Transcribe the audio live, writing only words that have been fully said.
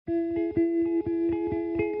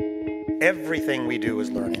Everything we do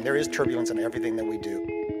is learning. There is turbulence in everything that we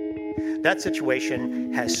do. That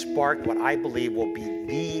situation has sparked what I believe will be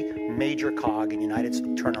the major cog in United's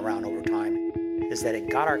turnaround over time, is that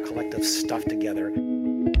it got our collective stuff together.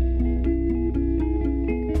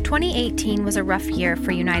 2018 was a rough year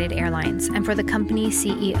for United Airlines and for the company's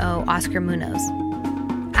CEO, Oscar Munoz.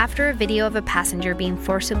 After a video of a passenger being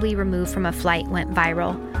forcibly removed from a flight went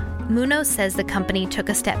viral, Munoz says the company took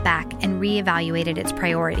a step back and reevaluated its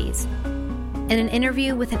priorities. In an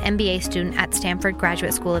interview with an MBA student at Stanford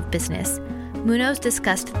Graduate School of Business, Munoz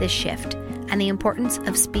discussed this shift and the importance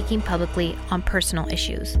of speaking publicly on personal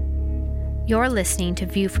issues. You're listening to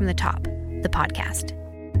View from the Top, the podcast.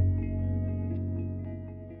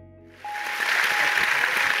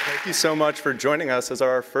 Thank you so much for joining us as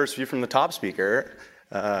our first View from the Top speaker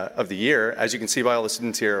of the year. As you can see by all the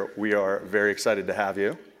students here, we are very excited to have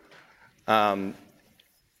you.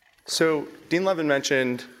 So Dean Levin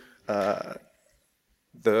mentioned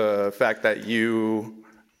the fact that you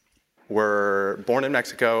were born in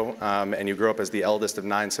Mexico and you grew up as the eldest of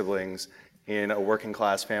 9 siblings in a working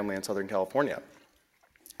class family in Southern California.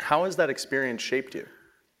 How has that experience shaped you?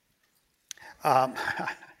 I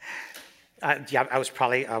was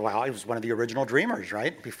probably, I was one of the original dreamers,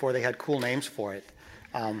 right? Before they had cool names for it.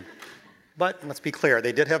 But let's be clear,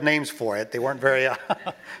 they did have names for it. They weren't very,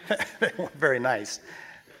 they weren't very nice.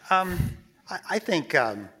 I think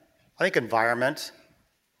environment,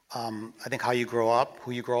 I think how you grow up,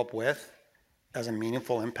 who you grow up with, has a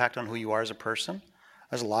meaningful impact on who you are as a person.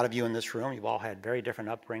 There's a lot of you in this room. You've all had very different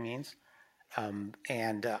upbringings.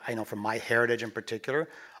 I know from my heritage in particular,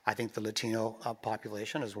 I think the Latino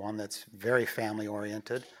population is one that's very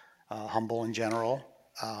family-oriented, humble in general,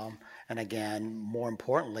 and again, more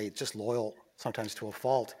importantly, just loyal sometimes to a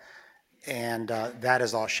fault. And that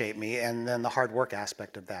has all shaped me, and then the hard work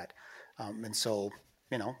aspect of that. And so,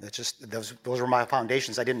 you know, it's just those were my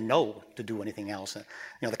foundations. I didn't know to do anything else. You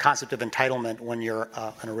know, the concept of entitlement when you're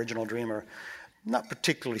an original dreamer, not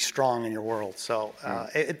particularly strong in your world. So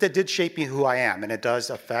it did shape me who I am, and it does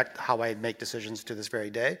affect how I make decisions to this very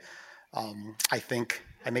day. I think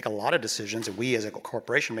I make a lot of decisions, and we as a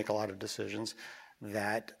corporation make a lot of decisions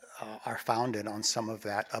that are founded on some of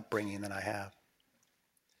that upbringing that I have.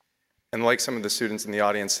 And like some of the students in the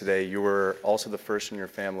audience today, you were also the first in your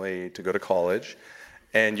family to go to college,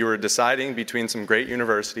 and you were deciding between some great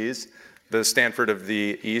universities, the Stanford of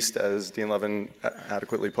the East, as Dean Levin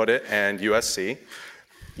adequately put it, and USC.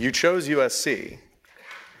 You chose USC.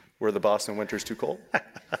 Were the Boston winters too cold?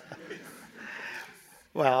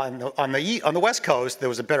 Well, on the West Coast, there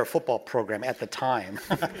was a better football program at the time.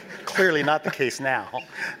 Clearly not the case now.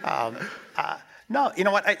 No, you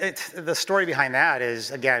know what? The story behind that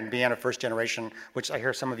is, again, being a first generation, which I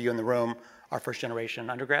hear some of you in the room are first generation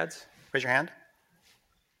undergrads. Raise your hand.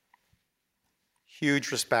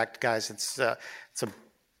 Huge respect, guys. It's a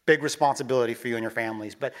big responsibility for you and your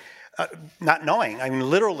families. But not knowing, I mean,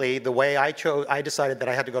 literally, the way I decided that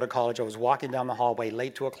I had to go to college, I was walking down the hallway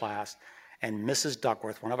late to a class, and Mrs.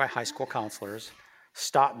 Duckworth, one of our high school counselors,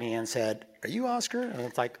 stopped me and said, "Are you Oscar?" And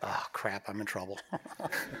it's like, oh, crap, I'm in trouble.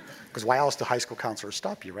 Because why else do high school counselors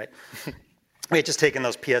stop you, right? We had just taken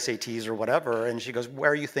those PSATs or whatever, and she goes, "Where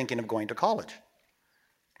are you thinking of going to college?"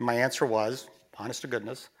 And my answer was, honest to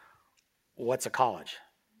goodness, what's a college?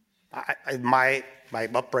 My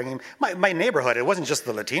upbringing, my neighborhood, it wasn't just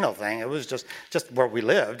the Latino thing, it was just where we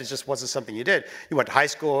lived. It just wasn't something you did. You went to high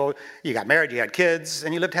school, you got married, you had kids,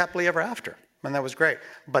 and you lived happily ever after. And that was great.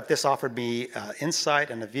 But this offered me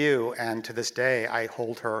insight and a view, and to this day, I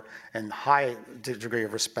hold her in high degree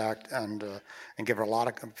of respect and give her a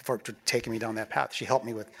lot for taking me down that path. She helped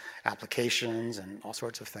me with applications and all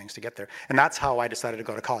sorts of things to get there. And that's how I decided to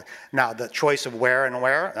go to college. Now, the choice of where,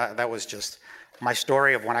 that was just, my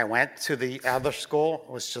story of when I went to the Adler School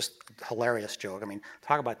was just a hilarious joke. I mean,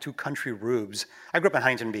 talk about 2 country rubes. I grew up in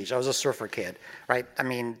Huntington Beach. I was a surfer kid, right? I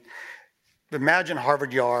mean, imagine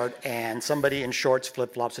Harvard Yard and somebody in shorts,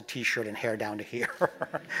 flip-flops, a T-shirt, and hair down to here,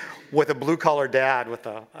 with a blue-collar dad.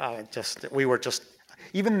 We were just.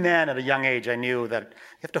 Even then, at a young age, I knew that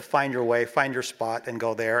you have to find your way, find your spot, and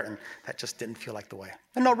go there. And that just didn't feel like the way.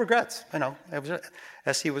 And no regrets. I know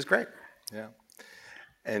SC was great. Yeah.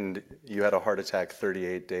 And you had a heart attack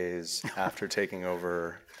 38 days after taking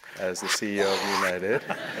over as the CEO of United.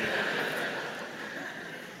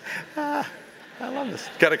 I love this.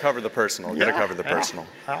 Got to cover the personal. Got to cover the personal.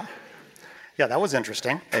 Yeah, that was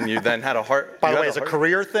interesting. And you then had a heart. By the way, as a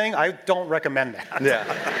career thing, I don't recommend that.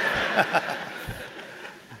 Yeah.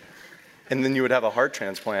 And then you would have a heart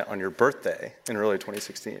transplant on your birthday in early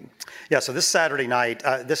 2016. Yeah, so this Saturday night,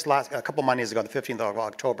 a couple Mondays ago, the 15th of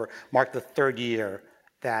October, marked the 3rd year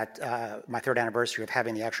that my third anniversary of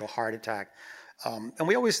having the actual heart attack. And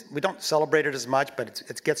we don't celebrate it as much, but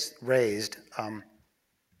it gets raised.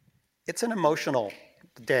 It's an emotional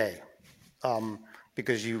day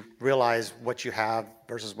because you realize what you have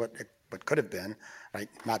versus what could have been, right?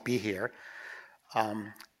 Not be here.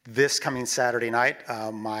 This coming Saturday night,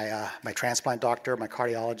 my transplant doctor, my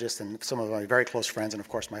cardiologist, and some of my very close friends, and of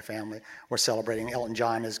course my family, we're celebrating. Elton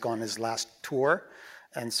John has gone his last tour,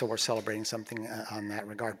 and so we're celebrating something on that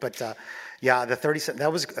regard. But yeah, the 37,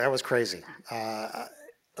 that was crazy.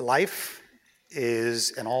 Life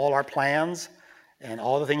is, and all our plans and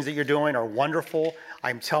all the things that you're doing are wonderful.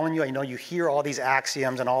 I'm telling you, I know you hear all these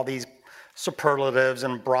axioms and all these superlatives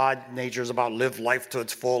and broad natures about live life to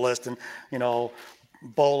its fullest, and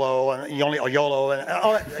BOLO and YOLO and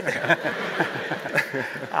all that.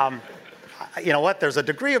 You know what? There's a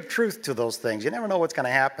degree of truth to those things. You never know what's going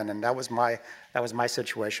to happen, and that was my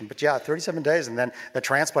situation. But yeah, 37 days, and then the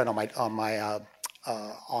transplant on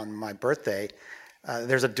my birthday.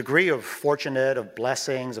 There's a degree of fortunate, of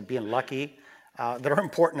blessings, of being lucky that are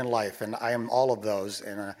important in life, and I am all of those,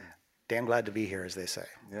 and damn glad to be here, as they say.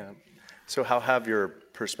 Yeah. So how have your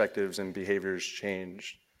perspectives and behaviors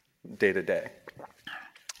changed day to day?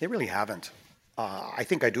 They really haven't. I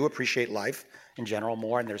think I do appreciate life in general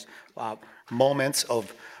more, and there's moments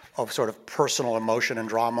of sort of personal emotion and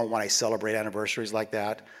drama when I celebrate anniversaries like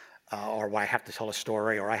that, or when I have to tell a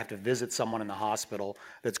story, or I have to visit someone in the hospital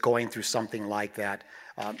that's going through something like that.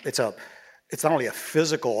 It's not only a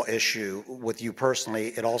physical issue with you personally,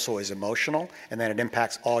 it also is emotional, and then it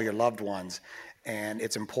impacts all your loved ones. And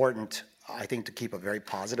it's important, I think, to keep a very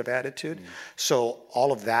positive attitude. So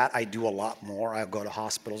all of that, I do a lot more. I go to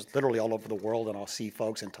hospitals literally all over the world, and I'll see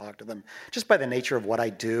folks and talk to them. Just by the nature of what I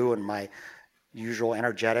do and my usual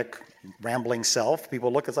energetic, rambling self,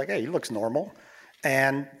 people look, it's like, hey, he looks normal.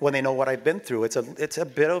 And when they know what I've been through, it's a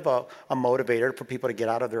bit of a motivator for people to get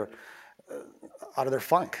out of their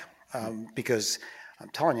funk. Because I'm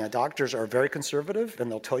telling you, doctors are very conservative, and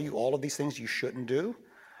they'll tell you all of these things you shouldn't do.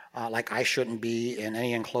 Like I shouldn't be in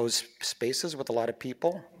any enclosed spaces with a lot of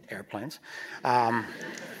people, airplanes. I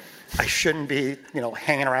shouldn't be,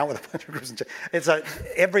 hanging around with a bunch of groups. It's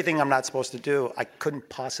everything I'm not supposed to do. I couldn't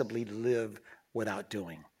possibly live without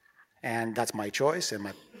doing, and that's my choice. And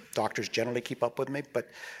my doctors generally keep up with me, but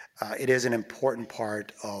it is an important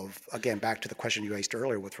part of, again, back to the question you asked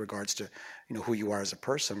earlier with regards to, who you are as a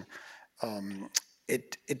person.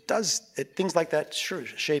 Things like that sure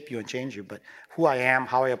shape you and change you, but who I am,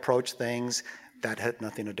 how I approach things, that had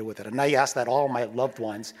nothing to do with it. And I ask that all my loved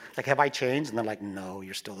ones, like, have I changed? And they're like, no,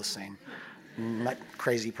 you're still the same. That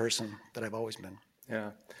crazy person that I've always been.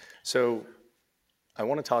 Yeah. So I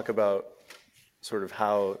want to talk about sort of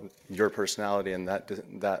how your personality and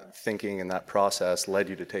that thinking and that process led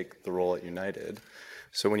you to take the role at United.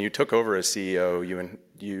 So when you took over as CEO,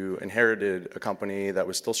 you inherited a company that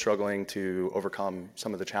was still struggling to overcome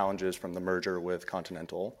some of the challenges from the merger with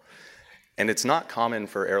Continental. And it's not common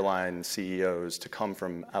for airline CEOs to come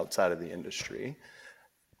from outside of the industry.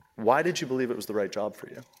 Why did you believe it was the right job for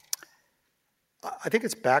you? I think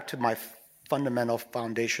it's back to my fundamental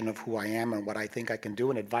foundation of who I am and what I think I can do,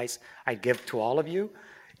 and advice I give to all of you.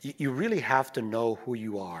 You really have to know who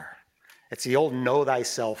you are. It's the old know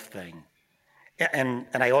thyself thing. And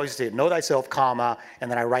I always say, know thyself, comma, and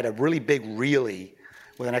then I write a really big really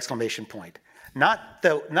with an exclamation point. Not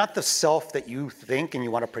the self that you think and you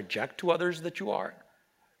want to project to others that you are.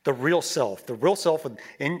 The real self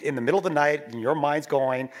in the middle of the night, and your mind's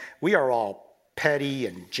going, we are all petty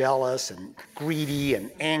and jealous and greedy and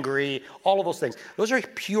angry, all of those things. Those are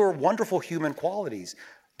pure, wonderful human qualities.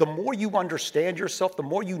 The more you understand yourself, the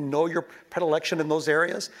more you know your predilection in those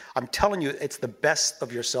areas, I'm telling you, it's the best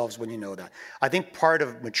of yourselves when you know that. I think part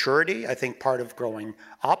of maturity, I think part of growing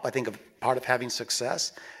up, I think part of having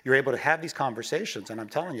success, you're able to have these conversations, and I'm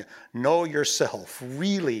telling you, know yourself,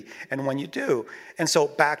 really, and when you do. And so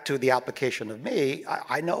back to the application of me,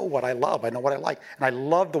 I know what I love, I know what I like, and I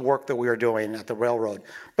love the work that we were doing at the railroad.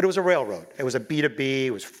 But it was a railroad. It was a B2B,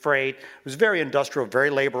 it was freight, it was very industrial,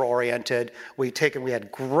 very labor-oriented. We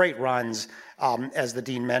had great runs, as the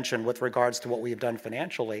dean mentioned, with regards to what we have done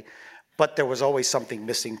financially. But there was always something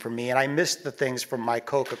missing for me, and I missed the things from my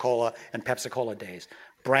Coca-Cola and Pepsi-Cola days.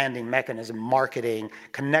 Branding, mechanism, marketing,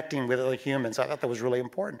 connecting with other humans. I thought that was really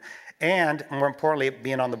important. And more importantly,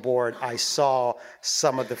 being on the board, I saw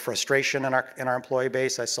some of the frustration in our employee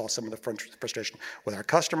base. I saw some of the frustration with our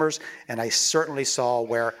customers, and I certainly saw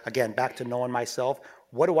where, again, back to knowing myself,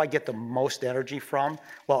 what do I get the most energy from?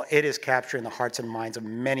 Well, it is capturing the hearts and minds of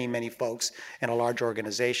many, many folks in a large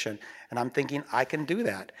organization. And I'm thinking, I can do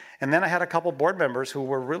that. And then I had a couple board members who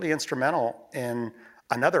were really instrumental in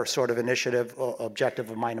another sort of initiative,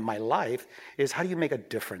 objective of mine in my life is how do you make a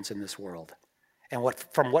difference in this world? And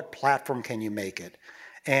from what platform can you make it?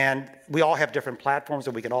 And we all have different platforms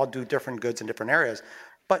and we can all do different goods in different areas.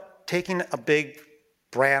 But taking a big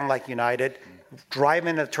brand like United,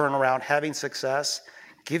 driving a turnaround, having success,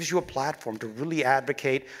 gives you a platform to really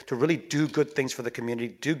advocate, to really do good things for the community,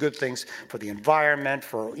 do good things for the environment,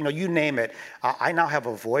 for, you name it. I now have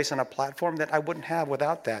a voice and a platform that I wouldn't have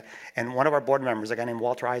without that. And one of our board members, a guy named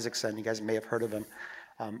Walter Isaacson, you guys may have heard of him,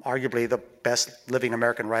 arguably the best living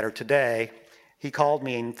American writer today, he called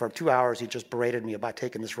me, and for 2 hours, he just berated me about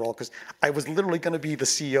taking this role, because I was literally going to be the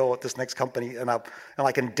CEO at this next company, and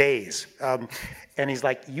like in days. And he's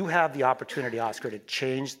like, you have the opportunity, Oscar, to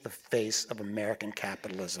change the face of American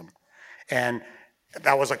capitalism. And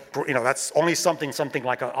that was like, that's only something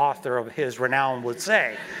like an author of his renown would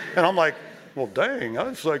say. And I'm like, well, dang, I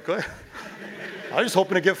was just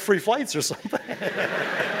hoping to get free flights or something.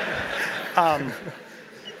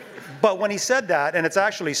 But when he said that, and it's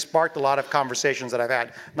actually sparked a lot of conversations that I've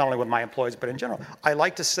had, not only with my employees, but in general, I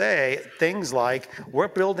like to say things like, we're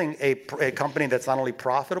building a company that's not only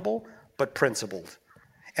profitable, but principled.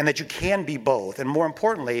 And that you can be both. And more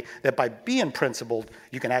importantly, that by being principled,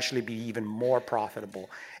 you can actually be even more profitable.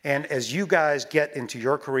 And as you guys get into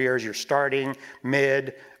your careers, you're starting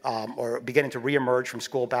mid, or beginning to reemerge from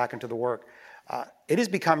school back into the work, it is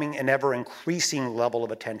becoming an ever-increasing level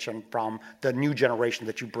of attention from the new generation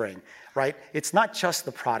that you bring, right? It's not just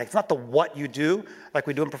the product, it's not the what you do, like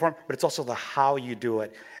we do in Perform, but it's also the how you do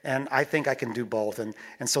it. And I think I can do both. And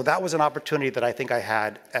so that was an opportunity that I think I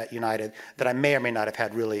had at United that I may or may not have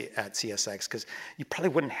had really at CSX, because you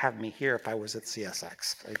probably wouldn't have me here if I was at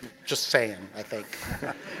CSX. Just saying, I think.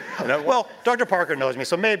 Well, Dr. Parker knows me,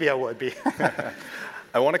 so maybe I would be.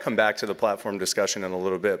 I want to come back to the platform discussion in a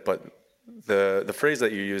little bit, but the phrase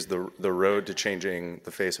that you used, the road to changing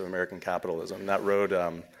the face of American capitalism, that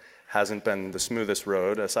road hasn't been the smoothest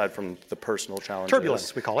road, aside from the personal challenges.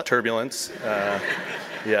 Turbulence, we call it. Turbulence,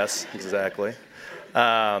 yes, exactly.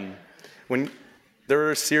 When there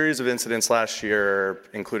were a series of incidents last year,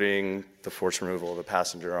 including the forced removal of a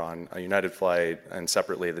passenger on a United flight, and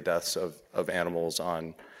separately the deaths of animals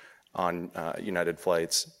on United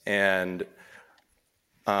flights. And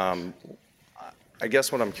I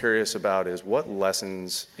guess what I'm curious about is what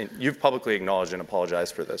lessons, and you've publicly acknowledged and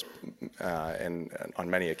apologized for this and on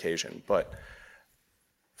many occasions, but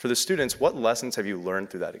for the students, what lessons have you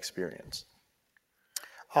learned through that experience?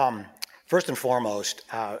 First and foremost,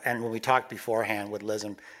 and when we talked beforehand with Liz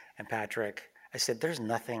and Patrick, I said, there's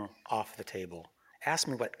nothing off the table. Ask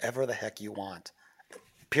me whatever the heck you want,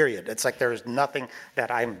 period. It's like there's nothing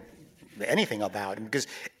that I'm anything about, because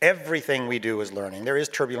everything we do is learning. There is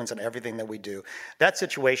turbulence in everything that we do. That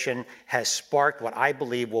situation has sparked what I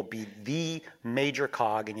believe will be the major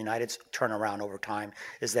cog in United's turnaround over time,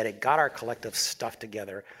 is that it got our collective stuff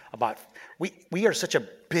together about, we are such a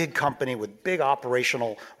big company with big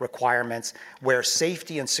operational requirements where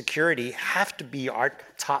safety and security have to be our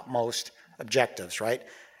topmost objectives, right?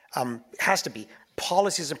 Has to be.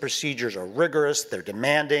 Policies and procedures are rigorous, they're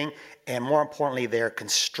demanding, and more importantly, they're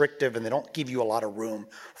constrictive, and they don't give you a lot of room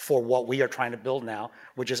for what we are trying to build now,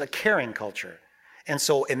 which is a caring culture. And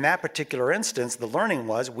so in that particular instance, the learning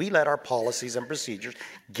was we let our policies and procedures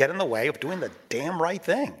get in the way of doing the damn right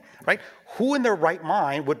thing, right? Who in their right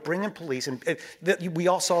mind would bring in police? And we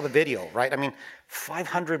all saw the video, right? I mean,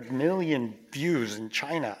 500 million views in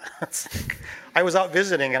China. I was out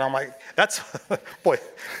visiting, and I'm like, that's, boy,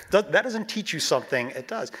 that doesn't teach you something. It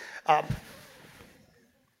does.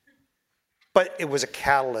 But it was a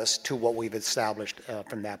catalyst to what we've established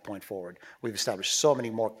from that point forward. We've established so many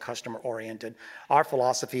more customer-oriented. Our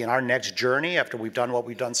philosophy and our next journey, after we've done what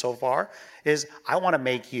we've done so far, is we want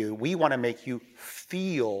to make you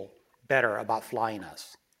feel better about flying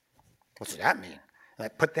us. What does that mean?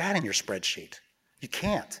 Like, put that in your spreadsheet. You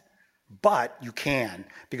can't, but you can,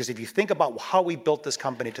 because if you think about how we built this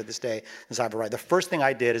company to this day, since I've arrived, the first thing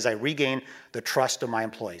I did is I regained the trust of my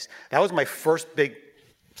employees. That was my first big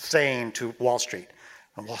saying to Wall Street.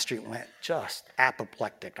 And Wall Street went just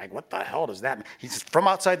apoplectic. Like, what the hell does that mean? He's from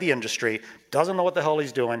outside the industry, doesn't know what the hell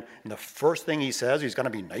he's doing, and the first thing he says, he's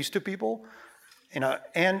gonna be nice to people?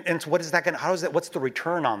 And so what is that going to, what's the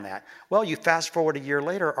return on that? Well, you fast forward a year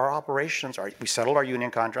later, our operations we settled our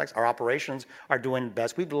union contracts, our operations are doing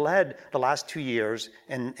best. We've led the last 2 years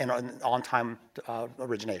in on-time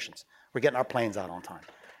originations. We're getting our planes out on time.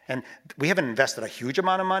 And we haven't invested a huge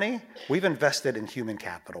amount of money. We've invested in human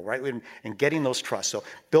capital, right? In getting those trusts. So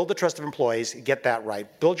build the trust of employees, get that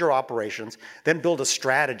right. Build your operations, then build a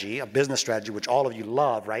strategy, a business strategy, which all of you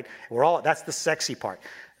love, right? That's the sexy part.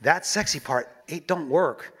 that sexy part, it don't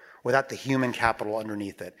work without the human capital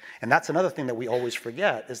underneath it. And that's another thing that we always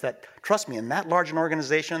forget, is that, trust me, in that large an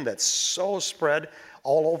organization that's so spread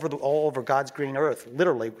all over God's green earth,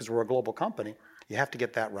 literally, because we're a global company, you have to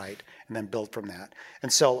get that right and then build from that.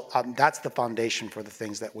 And so that's the foundation for the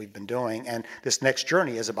things that we've been doing. And this next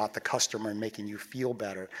journey is about the customer and making you feel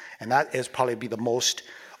better. And that is probably be the most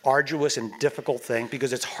arduous and difficult thing,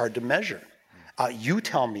 because it's hard to measure. You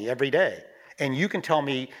tell me every day, and you can tell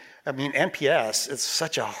me, I mean, NPS is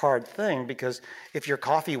such a hard thing, because if your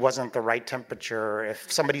coffee wasn't the right temperature,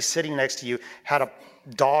 if somebody sitting next to you had a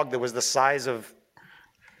dog that was the size of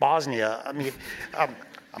Bosnia, I mean, I'm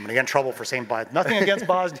going to get in trouble for saying Bosnia. Nothing against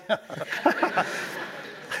Bosnia.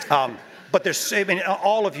 But there's, I mean,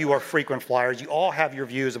 all of you are frequent flyers. You all have your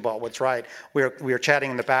views about what's right. We were chatting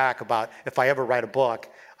in the back about, if I ever write a book,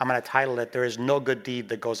 I'm going to title it, "There is no good deed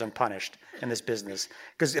that goes unpunished in this business."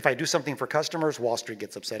 Because if I do something for customers, Wall Street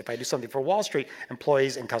gets upset. If I do something for Wall Street,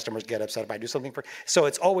 employees and customers get upset. If I do something for, so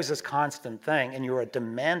it's always this constant thing, and you're a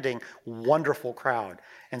demanding, wonderful crowd.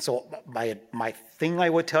 And so my thing I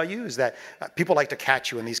would tell you is that people like to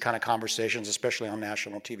catch you in these kind of conversations, especially on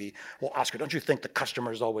national TV. "Well, Oscar, don't you think the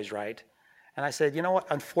customer is always right?" And I said, you know what,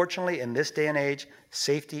 unfortunately, in this day and age,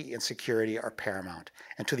 safety and security are paramount.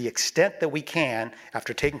 And to the extent that we can,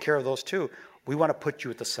 after taking care of those two, we want to put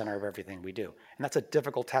you at the center of everything we do. And that's a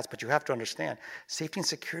difficult task, but you have to understand, safety and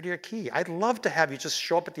security are key. I'd love to have you just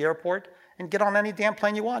show up at the airport and get on any damn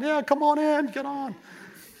plane you want. Yeah, come on in, get on.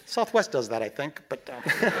 Southwest does that, I think, but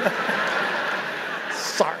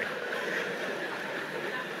sorry.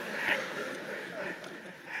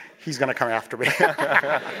 He's going to come after me.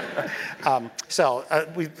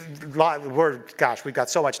 We've got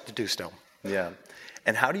so much to do still. Yeah.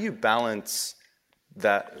 And how do you balance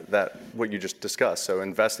that what you just discussed? So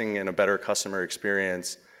investing in a better customer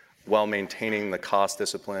experience while maintaining the cost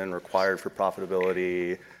discipline required for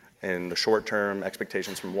profitability in the short term,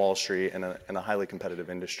 expectations from Wall Street, and a highly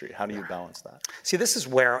competitive industry. How do you balance that? See, this is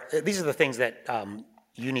where, these are the things that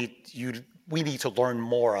we need to learn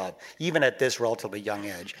more of, even at this relatively young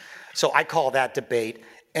age. So I call that debate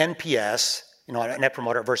NPS, Net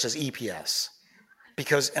Promoter, versus EPS.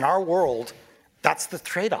 Because in our world, that's the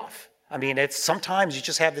trade-off. I mean, it's sometimes you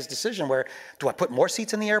just have this decision where, do I put more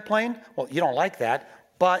seats in the airplane? Well, you don't like that,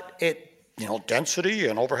 but density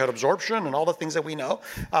and overhead absorption and all the things that we know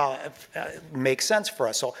make sense for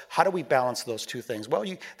us. So how do we balance those two things? Well,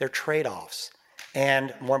 they're trade-offs.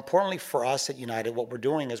 And more importantly for us at United, what we're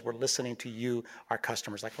doing is we're listening to you, our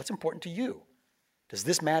customers, like, what's important to you? Does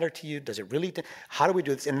this matter to you? Does it really? How do we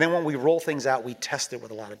do this? And then when we roll things out, we test it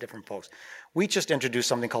with a lot of different folks. We just introduced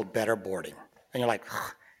something called better boarding. And you're like,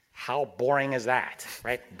 how boring is that,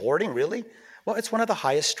 right? Boarding, really? Well, it's one of the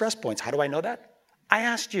highest stress points. How do I know that? I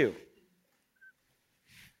asked you.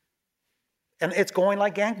 And it's going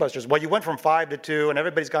like gangbusters. Well, you went from 5 to 2, and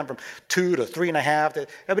everybody's gone from 2 to 3.5.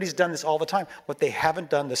 Everybody's done this all the time. What they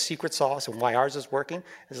haven't done, the secret sauce, and why ours is working,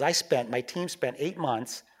 is my team spent 8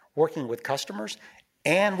 months working with customers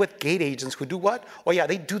and with gate agents who do what? Oh yeah,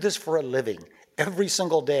 they do this for a living. Every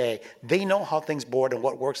single day, they know how things board and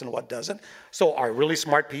what works and what doesn't. So our really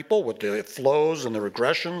smart people with the flows and the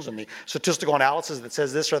regressions and the statistical analysis that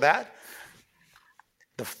says this or that,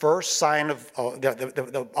 the first sign of,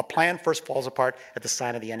 a plan first falls apart at the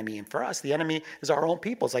sign of the enemy. And for us, the enemy is our own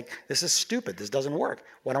people. It's like, this is stupid. This doesn't work.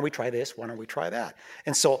 Why don't we try this? Why don't we try that?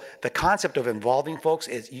 And so the concept of involving folks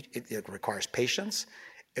it requires patience.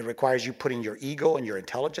 It requires you putting your ego and your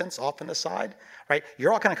intelligence off on the side, right?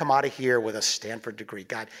 You're all going to come out of here with a Stanford degree.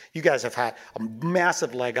 God, you guys have had a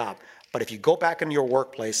massive leg up. But if you go back into your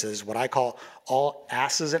workplaces, what I call all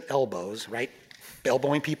asses and elbows, right?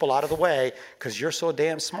 Elbowing people out of the way because you're so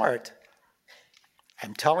damn smart.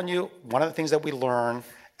 I'm telling you, one of the things that we learn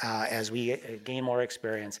as we gain more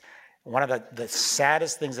experience, one of the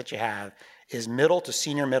saddest things that you have is middle to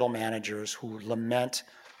senior middle managers who lament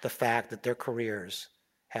the fact that their careers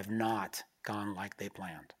have not gone like they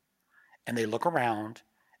planned. And they look around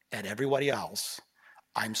at everybody else.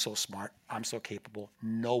 I'm so smart. I'm so capable.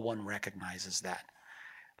 No one recognizes that.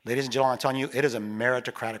 Ladies and gentlemen, I'm telling you, it is a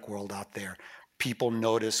meritocratic world out there. People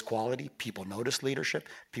notice quality, people notice leadership,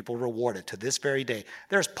 people reward it to this very day.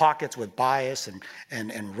 There's pockets with bias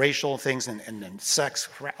and racial things and sex,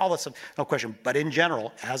 all that stuff, no question. But in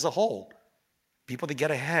general, as a whole, people that get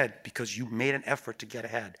ahead because you made an effort to get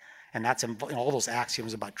ahead. And that's all those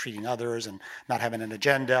axioms about treating others and not having an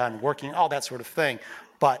agenda and working, all that sort of thing.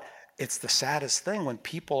 But it's the saddest thing when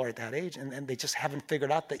people are at that age and they just haven't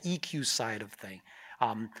figured out the EQ side of thing.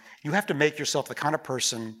 You have to make yourself the kind of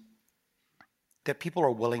person that people are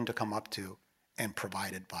willing to come up to and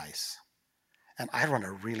provide advice. and I run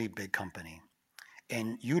a really big company.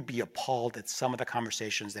 And you'd be appalled at some of the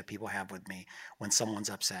conversations that people have with me when someone's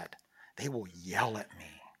upset. They will yell at me.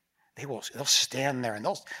 They'll stand there and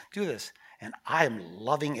they'll do this. And I am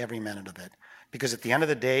loving every minute of it. Because at the end of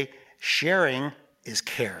the day, sharing is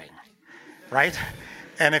caring, right?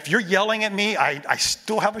 And if you're yelling at me, I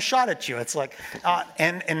still have a shot at you. It's like,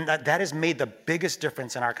 and that has made the biggest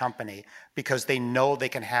difference in our company because they know they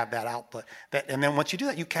can have that output. And then once you do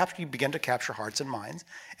that, you begin to capture hearts and minds.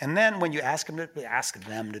 And then when you ask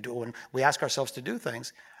them to do, when we ask ourselves to do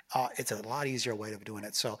things, it's a lot easier way of doing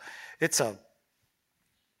it. So it's a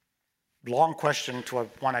long question to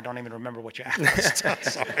one I don't even remember what you asked.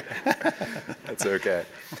 Sorry. That's okay.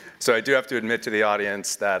 So I do have to admit to the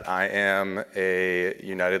audience that I am a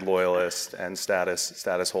United loyalist and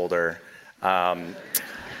status holder. I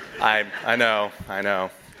know.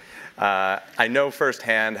 I know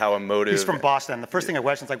firsthand how emotive. He's from Boston. The first thing I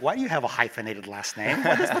question is like, why do you have a hyphenated last name?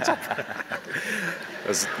 What is that?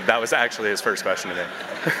 That was actually his first question to me.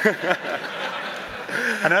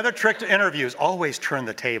 Another trick to interviews, always turn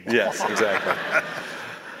the table. Yes, exactly.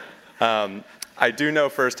 I do know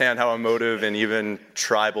firsthand how emotive and even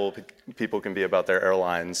tribal people can be about their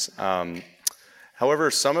airlines. However,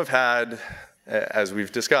 some have had, as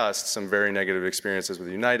we've discussed, some very negative experiences with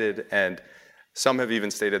United, and some have even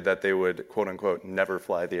stated that they would, quote unquote, never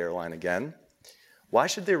fly the airline again. Why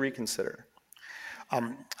should they reconsider?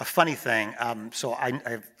 A funny thing, so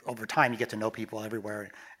over time you get to know people everywhere,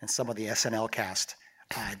 and some of the SNL cast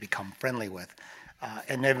I become friendly with.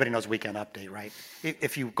 And everybody knows Weekend Update, right?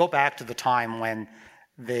 If you go back to the time when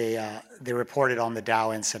they reported on the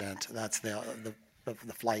Dow incident, that's the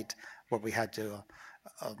flight where we had to,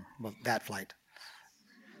 that flight.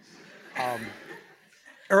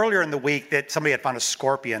 Earlier in the week, that somebody had found a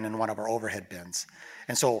scorpion in one of our overhead bins.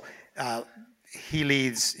 And so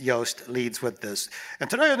Yost leads with this. And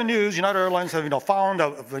today in the news, United Airlines have found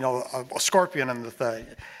a scorpion in the thing.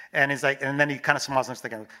 And he's like, and then he kind of smiles and he's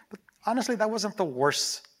thinking, but honestly, that wasn't the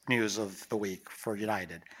worst news of the week for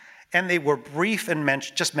United. And they were brief and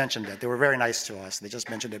just mentioned it. They were very nice to us. They just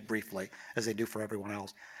mentioned it briefly, as they do for everyone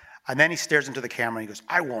else. And then he stares into the camera and he goes,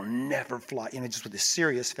 I will never fly, just with this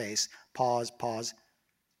serious face, pause.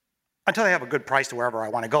 Until I have a good price to wherever I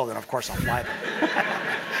want to go, then of course I'll fly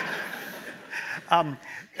them.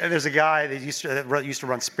 There's a guy that used to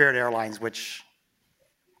run Spirit Airlines, which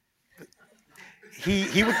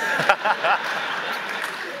he would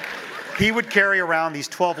he would carry around these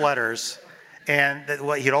 12 letters, and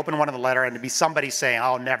he'd open one of the letter and there'd be somebody saying,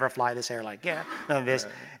 "I'll never fly this airline." Yeah, none of this,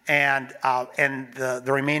 and the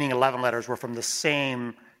remaining 11 letters were from the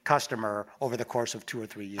same customer over the course of 2 or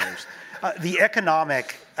 3 years. The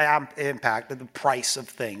economic impact, the price of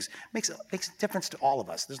things makes a difference to all of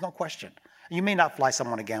us. There's no question. You may not fly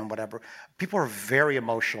someone again, whatever. People are very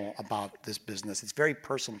emotional about this business. It's very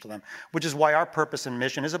personal to them, which is why our purpose and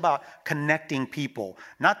mission is about connecting people,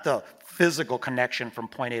 not the physical connection from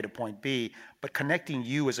point A to point B, but connecting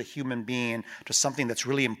you as a human being to something that's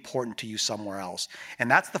really important to you somewhere else.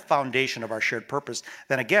 And that's the foundation of our shared purpose.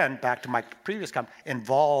 Then again, back to my previous comment,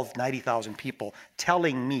 involved 90,000 people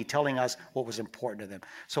telling us what was important to them.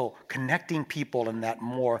 So connecting people in that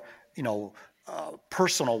more,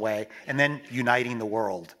 personal way, and then uniting the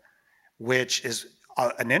world, which is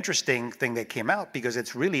an interesting thing that came out because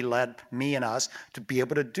it's really led me and us to be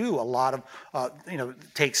able to do a lot of,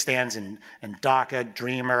 take stands in DACA,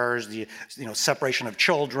 Dreamers, the separation of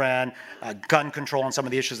children, gun control, and some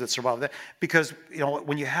of the issues that survive that. Because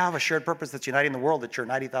when you have a shared purpose that's uniting the world, that your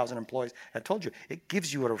 90,000 employees have told you, it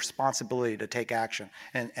gives you a responsibility to take action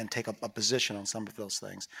and take a position on some of those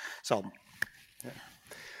things. So. Yeah.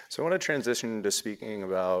 So I want to transition to speaking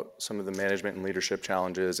about some of the management and leadership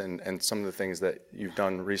challenges and some of the things that you've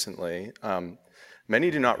done recently.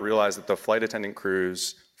 Many do not realize that the flight attendant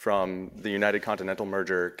crews from the United Continental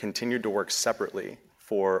merger continued to work separately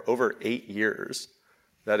for over 8 years.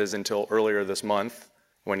 That is until earlier this month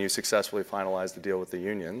when you successfully finalized the deal with the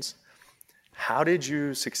unions. How did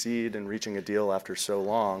you succeed in reaching a deal after so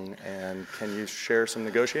long, and can you share some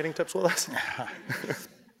negotiating tips with us?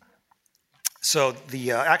 So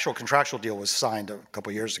the actual contractual deal was signed a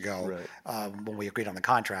couple years ago, right, when we agreed on the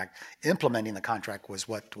contract. Implementing the contract was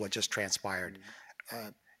what just transpired.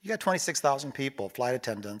 You got 26,000 people, flight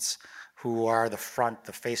attendants, who are the front,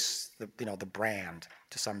 the face, the brand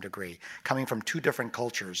to some degree, coming from 2 different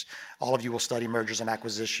cultures. All of you will study mergers and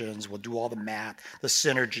acquisitions. We'll do all the math, the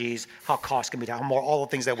synergies, how costs can be down, all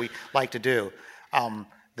the things that we like to do.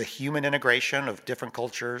 The human integration of different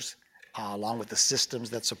cultures along with the systems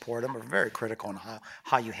that support them, are very critical in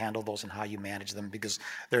how you handle those and how you manage them, because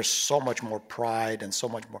there's so much more pride and so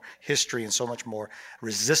much more history and so much more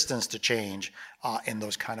resistance to change in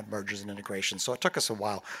those kind of mergers and integrations. So it took us a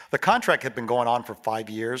while. The contract had been going on for 5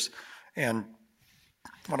 years, and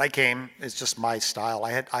when I came, it's just my style.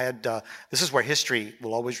 This is where history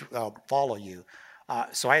will always follow you.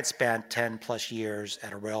 So I had spent 10 plus years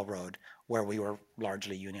at a railroad where we were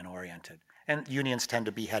largely union oriented. And unions tend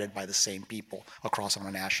to be headed by the same people across on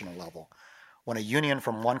a national level. When a union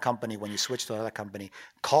from one company, when you switch to another company,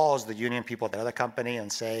 calls the union people at the other company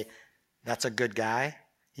and say, that's a good guy,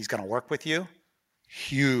 he's going to work with you,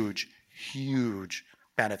 huge, huge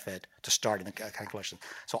benefit to starting the calculation.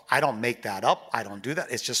 So I don't make that up. I don't do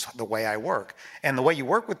that. It's just the way I work. And the way you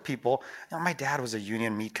work with people, my dad was a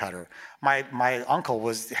union meat cutter. My uncle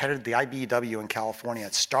was headed the IBEW in California.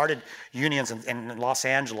 It started unions in Los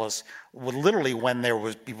Angeles literally when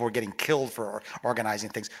people were getting killed for organizing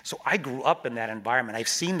things. So I grew up in that environment. I've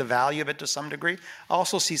seen the value of it to some degree. I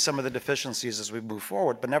also see some of the deficiencies as we move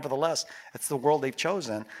forward, but nevertheless, it's the world they've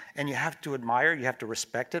chosen, and you have to admire, you have to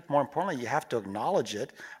respect it. More importantly, you have to acknowledge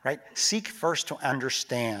it, right? Seek first to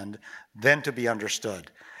understand, then to be understood.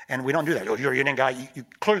 And we don't do that. Oh, you're a union guy, you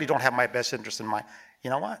clearly don't have my best interest in mind. You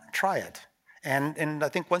know what? Try it. And I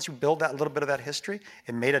think once you build that little bit of that history,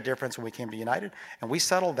 it made a difference when we came to United, and we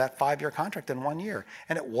settled that 5-year contract in 1 year.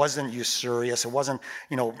 And it wasn't usurious, it wasn't,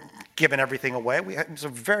 giving everything away. It was a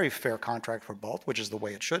very fair contract for both, which is the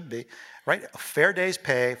way it should be, right? A fair day's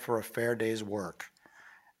pay for a fair day's work.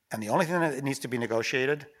 And the only thing that needs to be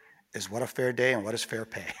negotiated is what a fair day and what is fair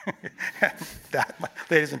pay. That,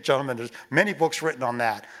 ladies and gentlemen, there's many books written on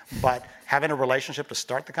that, but having a relationship to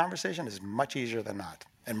start the conversation is much easier than not,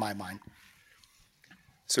 in my mind.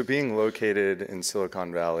 So being located in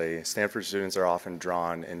Silicon Valley, Stanford students are often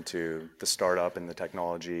drawn into the startup and the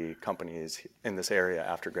technology companies in this area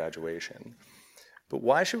after graduation. But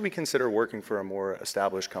why should we consider working for a more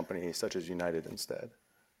established company such as United instead?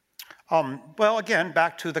 Well, again,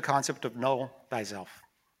 back to the concept of know thyself.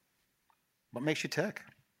 What makes you tick?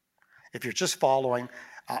 If you're just following,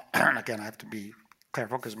 again, I have to be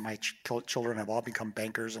careful because my children have all become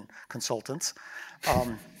bankers and consultants.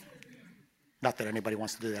 Not that anybody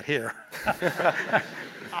wants to do that here.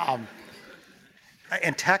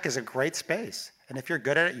 And tech is a great space. And if you're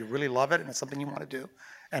good at it, you really love it, and it's something you want to do,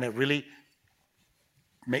 and it really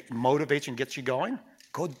motivates you and gets you going,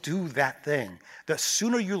 go do that thing. The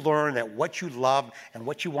sooner you learn that what you love and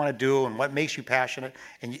what you want to do and what makes you passionate,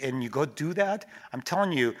 and you go do that, I'm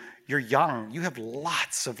telling you, you're young. You have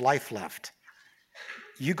lots of life left.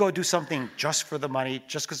 You go do something just for the money,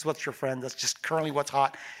 just because what's your friend, that's just currently what's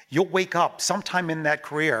hot. You'll wake up sometime in that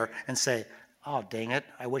career and say, oh, dang it,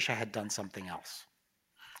 I wish I had done something else.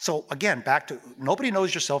 So again, back to nobody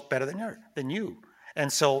knows yourself better than you.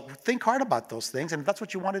 And so think hard about those things, and if that's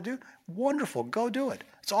what you want to do, wonderful, go do it.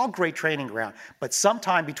 It's all great training ground. But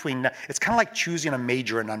sometime between, it's kind of like choosing a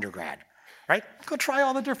major in undergrad, right? Go try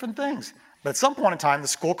all the different things. But at some point in time, the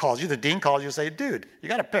school calls you, the dean calls you and say, dude, you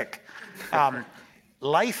got to pick.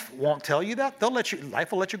 Life won't tell you that.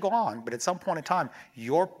 Life will let you go on, but at some point in time,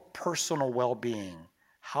 your personal well-being,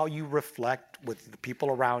 how you reflect with the people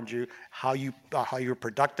around you, how you're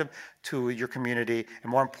productive to your community,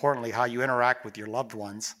 and more importantly, how you interact with your loved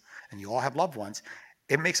ones, and you all have loved ones,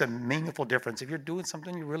 it makes a meaningful difference if you're doing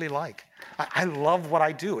something you really like. I love what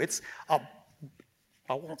I do.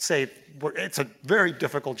 I won't say it's a very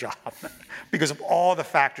difficult job because of all the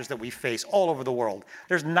factors that we face all over the world.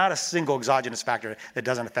 There's not a single exogenous factor that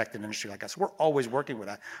doesn't affect an industry like us. We're always working with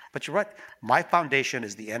that. But you're right. My foundation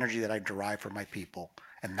is the energy that I derive from my people.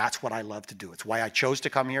 And that's what I love to do. It's why I chose to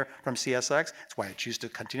come here from CSX. It's why I choose to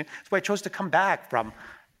continue. It's why I chose to come back from,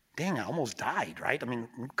 dang, I almost died, right? I mean,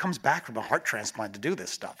 who comes back from a heart transplant to do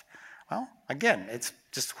this stuff? Well, again, it's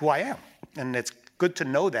just who I am. And it's good to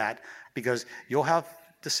know that because you'll have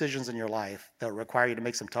decisions in your life that require you to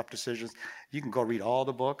make some tough decisions. You can go read all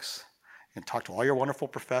the books and talk to all your wonderful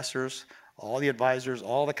professors, all the advisors,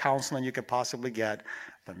 all the counseling you could possibly get,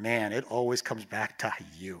 but man, it always comes back to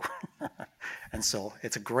you. And so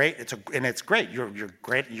it's great. You're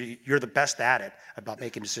great. You're the best at it about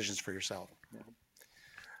making decisions for yourself.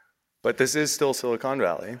 But this is still Silicon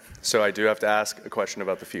Valley, so I do have to ask a question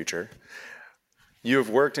about the future. You have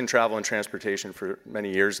worked in travel and transportation for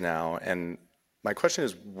many years now, and my question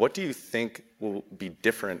is, what do you think will be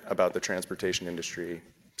different about the transportation industry,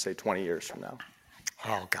 say 20 years from now?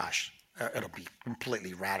 Oh gosh, it'll be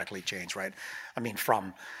completely radically changed, right? I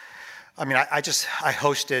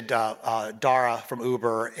hosted Dara from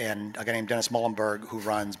Uber and a guy named Dennis Mullenberg who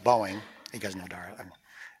runs Boeing. You guys know Dara.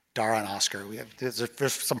 Dara and Oscar.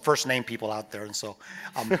 There's some first name people out there, and so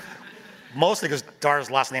mostly because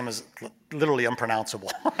Dara's last name is literally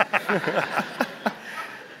unpronounceable.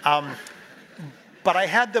 But I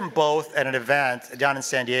had them both at an event down in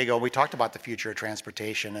San Diego. We talked about the future of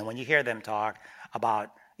transportation, and when you hear them talk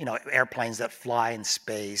about airplanes that fly in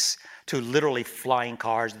space to literally flying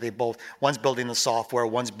cars, one's building the software,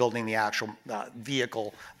 one's building the actual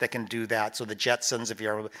vehicle that can do that. So the Jetsons, if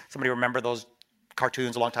somebody remember those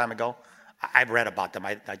cartoons a long time ago, I've read about them.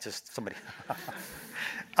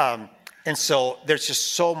 And so there's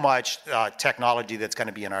just so much technology that's going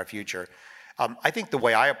to be in our future. I think the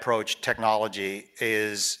way I approach technology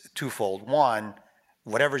is twofold. One,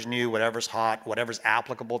 whatever's new, whatever's hot, whatever's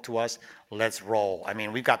applicable to us, let's roll. I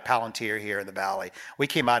mean, we've got Palantir here in the Valley. We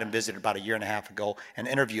came out and visited about a year and a half ago and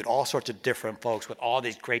interviewed all sorts of different folks with all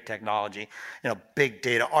these great technology, big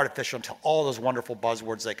data, artificial intelligence, all those wonderful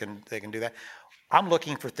buzzwords they can do that. I'm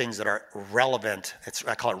looking for things that are relevant.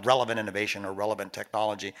 I call it relevant innovation or relevant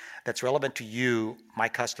technology that's relevant to you, my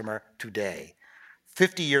customer, today.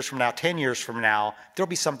 50 years from now, 10 years from now, there'll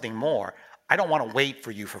be something more. I don't want to wait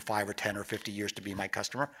for you for 5 or 10 or 50 years to be my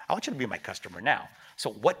customer. I want you to be my customer now. So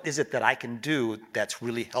what is it that I can do that's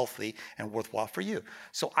really healthy and worthwhile for you?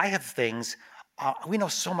 So I have things, we know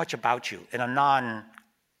so much about you in a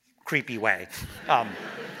non-creepy way.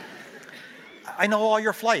 I know all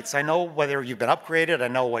your flights. I know whether you've been upgraded. I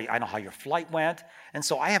know how your flight went. And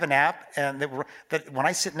so I have an app and that when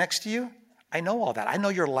I sit next to you, I know all that. I know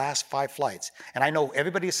your last 5 flights. And I know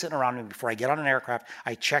everybody is sitting around me. Before I get on an aircraft,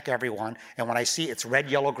 I check everyone. And when I see it's red,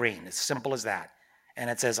 yellow, green, it's simple as that. And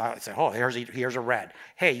it says, oh, here's a red.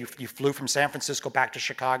 Hey, you flew from San Francisco back to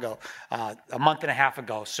Chicago a month and a half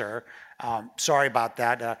ago, sir. Sorry about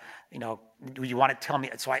that. Do you want to tell me?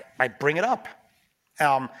 So I bring it up.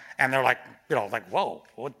 And they're like, whoa,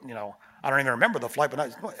 what, I don't even remember the flight,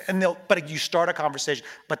 but you start a conversation.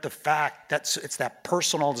 But the fact that it's that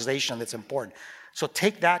personalization that's important. So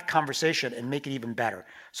take that conversation and make it even better.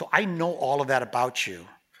 So I know all of that about you.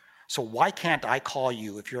 So why can't I call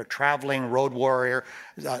you if you're a traveling road warrior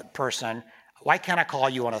person? Why can't I call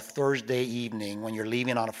you on a Thursday evening when you're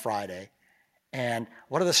leaving on a Friday? And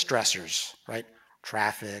what are the stressors, right?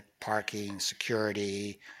 Traffic, parking,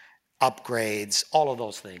 security, upgrades, all of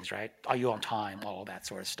those things, right? Are you on time? All of that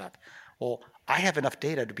sort of stuff. Well, I have enough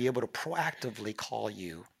data to be able to proactively call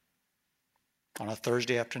you on a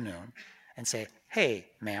Thursday afternoon and say, hey,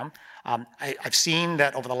 ma'am, I've seen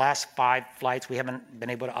that over the last 5 flights, we haven't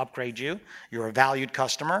been able to upgrade you. You're a valued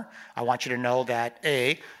customer. I want you to know that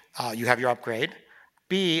A, you have your upgrade.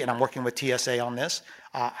 B, and I'm working with TSA on this,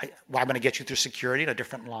 I'm going to get you through security in a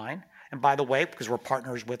different line. And by the way, because we're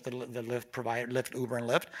partners with the Lyft provider, Lyft, Uber, and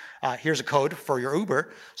Lyft, here's a code for your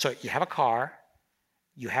Uber. So you have a car,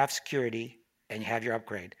 you have security, and you have your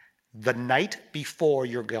upgrade. The night before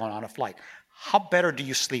you're going on a flight, how better do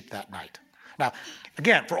you sleep that night? Now,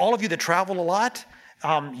 again, for all of you that travel a lot,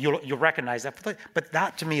 you'll recognize that. But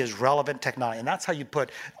that to me is relevant technology, and that's how you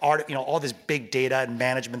put all this big data and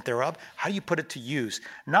management thereof. How do you put it to use?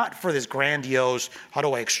 Not for this grandiose, how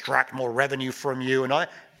do I extract more revenue from you and all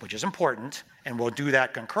that, which is important, and we'll do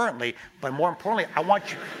that concurrently. But more importantly, I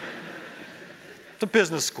want you. It's a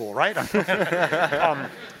business school, right?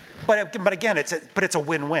 But again, it's a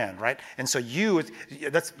win-win, right? And so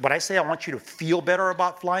that's what I say. I want you to feel better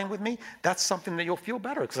about flying with me. That's something that you'll feel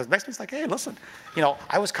better, because the next one's like, hey, listen,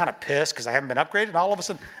 I was kind of pissed because I haven't been upgraded, and all of a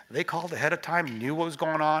sudden they called ahead of time, knew what was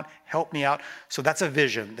going on, helped me out. So that's a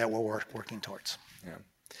vision that we're working towards. Yeah.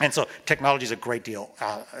 And so technology is a great deal,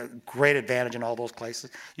 a great advantage in all those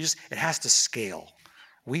places. It has to scale.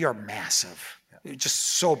 We are massive. It's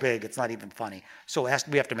just so big, it's not even funny. So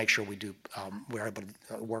we have to make sure we're able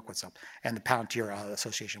to work with some. And the Palantir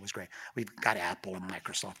Association was great. We've got Apple and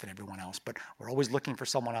Microsoft and everyone else, but we're always looking for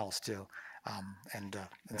someone else too. And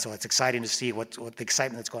so it's exciting to see what the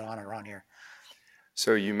excitement that's going on around here.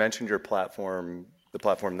 So you mentioned your platform, the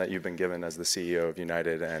platform that you've been given as the CEO of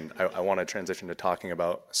United, and I want to transition to talking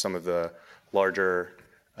about some of the larger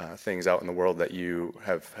things out in the world that you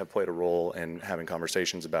have played a role in having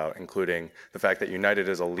conversations about, including the fact that United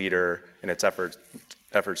is a leader in its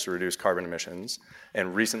efforts to reduce carbon emissions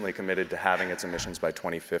and recently committed to having its emissions by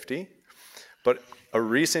 2050. But a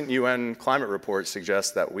recent UN climate report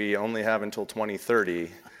suggests that we only have until 2030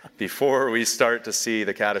 before we start to see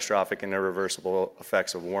the catastrophic and irreversible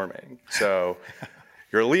effects of warming. So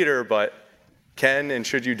you're a leader, but can and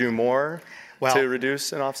should you do more to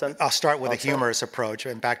reduce and offset? I'll start with a humorous approach,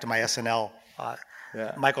 and back to my SNL.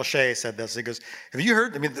 Michael Shea said this. He goes, have you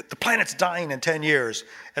heard? I mean, the planet's dying in 10 years.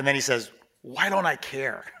 And then he says, why don't I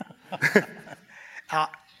care?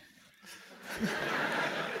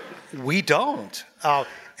 We don't.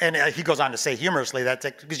 And he goes on to say humorously that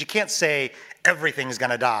because you can't say everything's going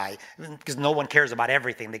to die because no one cares about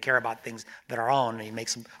everything. They care about things that are owned. And he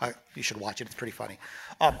makes them. You should watch it. It's pretty funny.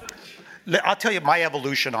 I'll tell you my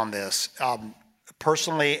evolution on this,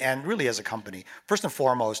 personally and really as a company. First and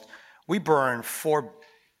foremost, we burn 4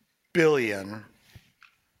 billion,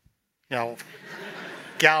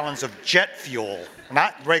 gallons of jet fuel,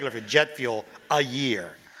 not regular fuel, jet fuel a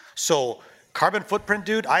year. So carbon footprint,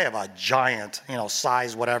 dude, I have a giant,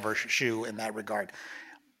 size whatever shoe in that regard.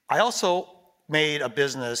 I also made a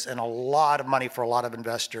business and a lot of money for a lot of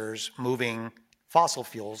investors moving fossil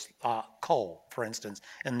fuels, coal, for instance,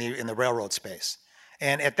 in the railroad space.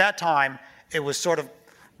 And at that time, it was sort of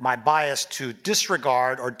my bias to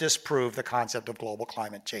disregard or disprove the concept of global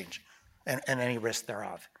climate change and any risk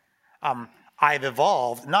thereof. I've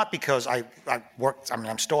evolved, not because I worked,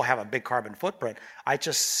 I still have a big carbon footprint. I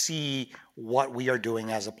just see what we are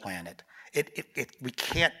doing as a planet.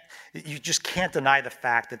 You just can't deny the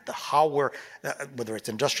fact that how we're, whether it's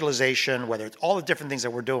industrialization, whether it's all the different things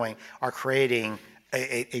that we're doing, are creating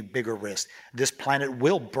a bigger risk. This planet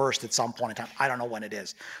will burst at some point in time. I don't know when it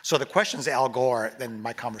is. So the questions Al Gore, and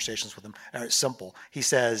my conversations with him are simple. He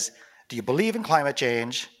says, do you believe in climate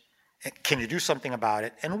change? Can you do something about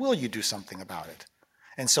it? And will you do something about it?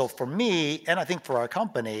 And so for me, and I think for our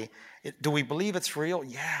company, do we believe it's real?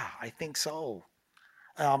 Yeah, I think so.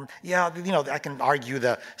 I can argue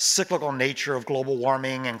the cyclical nature of global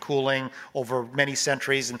warming and cooling over many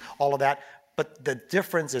centuries and all of that. But the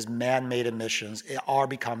difference is man-made emissions are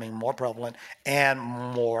becoming more prevalent and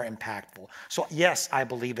more impactful. So yes, I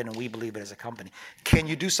believe it and we believe it as a company. Can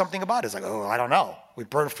you do something about it? It's like, I don't know. We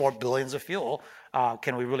burn 4 billions of fuel.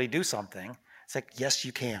 Can we really do something? It's like, yes,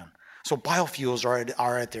 you can. So biofuels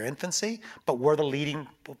are at their infancy, but we're the leading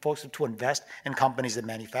folks to invest in companies that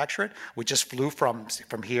manufacture it. We just flew from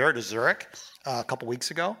here to Zurich a couple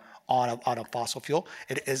weeks ago on a fossil fuel.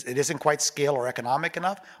 It isn't quite scale or economic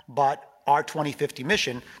enough, but our 2050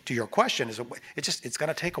 mission, to your question, is it's going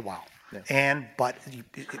to take a while. Yeah. But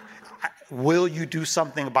will you do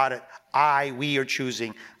something about it? We are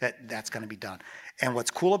choosing that's going to be done. And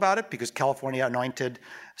what's cool about it, because California anointed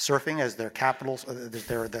surfing as their capital,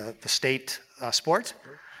 the state sport,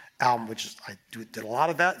 which is, did a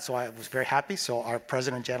lot of that, so I was very happy. So our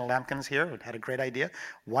president, Janet Lampkins here, had a great idea.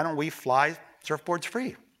 Why don't we fly surfboards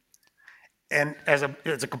free? And as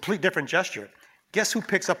a complete different gesture. Guess who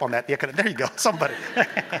picks up on that? There you go, somebody.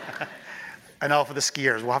 I know for the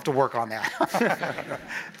skiers, we'll have to work on that.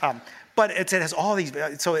 But it has all these.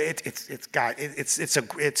 So it's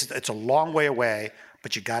a long way away,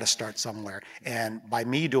 but you got to start somewhere. And by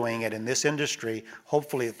me doing it in this industry,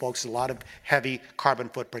 hopefully it focuses a lot of heavy carbon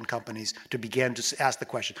footprint companies to begin to ask the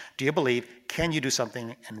question: do you believe? Can you do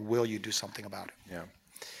something? And will you do something about it? Yeah.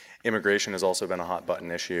 Immigration has also been a hot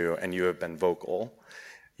button issue, and you have been vocal.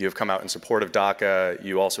 You have come out in support of DACA.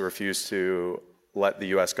 You also refused to let the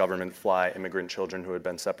U.S. government fly immigrant children who had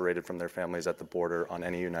been separated from their families at the border on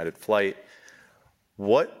any United flight.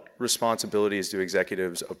 What responsibilities do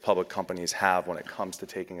executives of public companies have when it comes to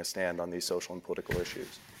taking a stand on these social and political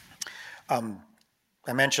issues?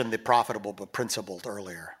 I mentioned the profitable but principled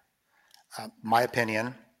earlier. My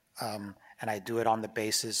opinion, and I do it on the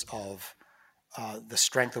basis of the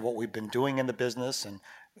strength of what we've been doing in the business and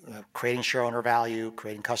creating shareowner value,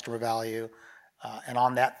 creating customer value, and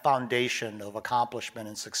on that foundation of accomplishment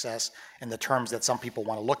and success in the terms that some people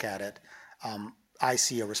want to look at it, I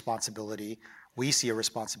see a responsibility, we see a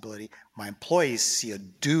responsibility, my employees see a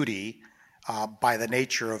duty by the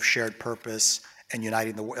nature of shared purpose and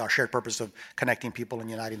uniting our shared purpose of connecting people and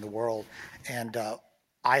uniting the world. And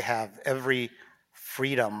I have every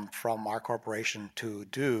freedom from our corporation to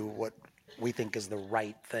do what we think is the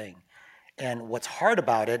right thing. And what's hard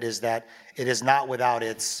about it is that it is not without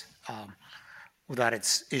its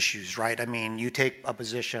issues, right? I mean, you take a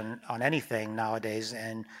position on anything nowadays,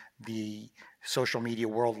 and the social media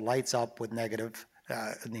world lights up with negative.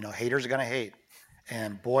 Haters are going to hate,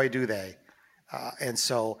 and boy, do they. And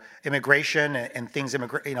so, immigration and things,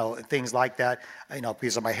 things like that,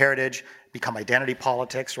 because of my heritage, become identity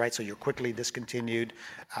politics, right? So you're quickly discontinued.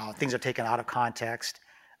 Things are taken out of context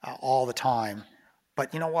all the time.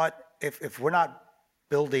 But you know what? If we're not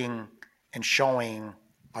building and showing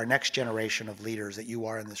our next generation of leaders that you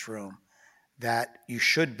are in this room, that you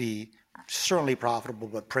should be certainly profitable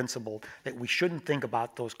but principled, that we shouldn't think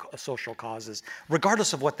about those social causes,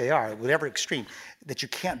 regardless of what they are, whatever extreme, that you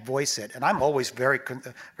can't voice it. And I'm always very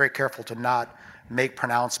careful to not make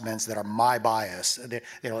pronouncements that are my bias.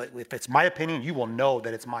 If it's my opinion, you will know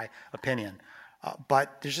that it's my opinion.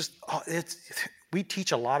 But there's just, we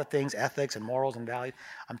teach a lot of things, ethics and morals and values.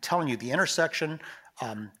 I'm telling you, the intersection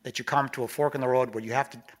that you come to a fork in the road where you have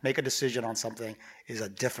to make a decision on something is a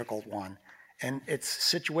difficult one, and it's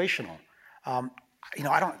situational. I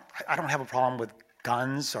don't have a problem with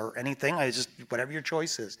guns or anything. I just whatever your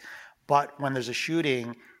choice is. But when there's a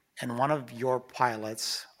shooting and one of your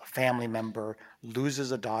pilots, a family member,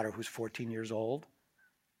 loses a daughter who's 14 years old,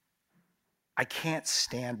 I can't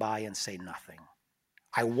stand by and say nothing.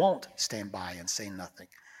 I won't stand by and say nothing.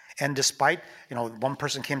 And despite, one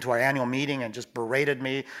person came to our annual meeting and just berated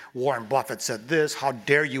me. Warren Buffett said this. How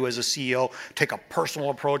dare you as a CEO take a personal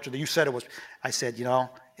approach? You said it was. I said,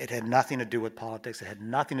 it had nothing to do with politics. It had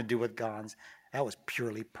nothing to do with guns. That was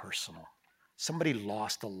purely personal. Somebody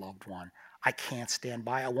lost a loved one. I can't stand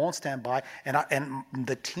by. I won't stand by. And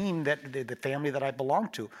the team, the family that I belong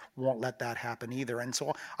to, won't let that happen either. And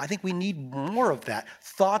so I think we need more of that.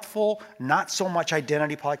 Thoughtful, not so much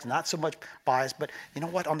identity politics, not so much bias, but you know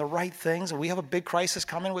what? On the right things, we have a big crisis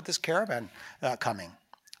coming with this caravan coming.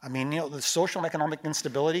 I mean, the social and economic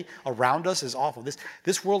instability around us is awful.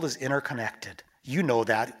 This world is interconnected. You know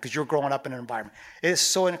that because you're growing up in an environment. It is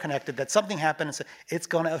so interconnected that something happens and it's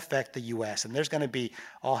going to affect the U.S. and there's going to be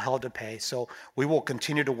all hell to pay. So we will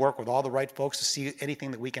continue to work with all the right folks to see anything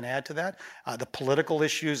that we can add to that. The political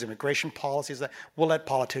issues, immigration policies, that we'll let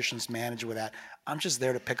politicians manage with that. I'm just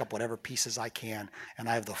there to pick up whatever pieces I can, and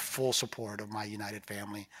I have the full support of my United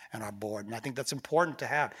family and our board, and I think that's important to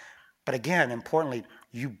have. But again, importantly,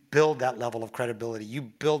 you build that level of credibility. You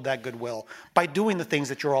build that goodwill by doing the things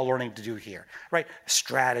that you're all learning to do here, right?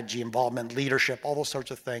 Strategy, involvement, leadership, all those sorts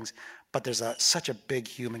of things. But there's such a big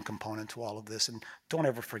human component to all of this, and don't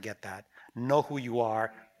ever forget that. Know who you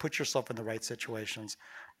are. Put yourself in the right situations,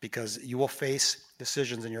 because you will face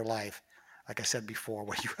decisions in your life, like I said before,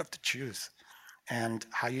 where you have to choose. And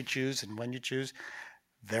how you choose and when you choose,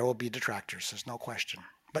 there will be detractors. There's no question.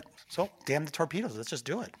 But so, damn the torpedoes. Let's just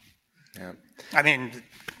do it. Yeah. I mean,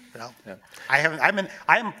 yeah.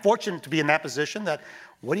 I am fortunate to be in that position that,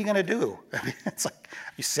 what are you going to do? I mean, it's like,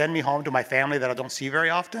 you send me home to my family that I don't see very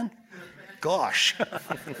often? Gosh.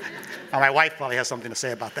 Now, my wife probably has something to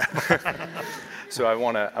say about that. So I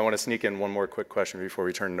want to sneak in one more quick question before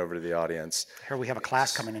we turn it over to the audience. Here we have a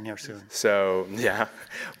class coming in here soon. So yeah,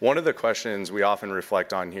 one of the questions we often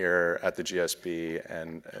reflect on here at the GSB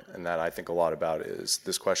and that I think a lot about is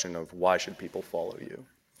this question of, why should people follow you?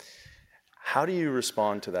 How do you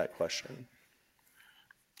respond to that question?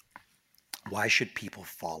 Why should people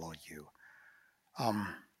follow you?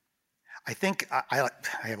 I think I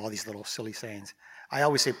have all these little silly sayings. I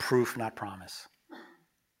always say proof, not promise.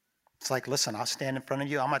 It's like, listen, I'll stand in front of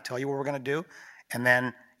you. I'm going to tell you what we're going to do. And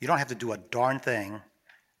then you don't have to do a darn thing,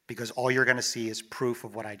 because all you're going to see is proof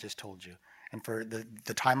of what I just told you. And for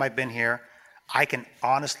the time I've been here, I can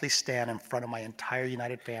honestly stand in front of my entire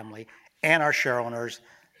United family and our share owners,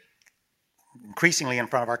 increasingly in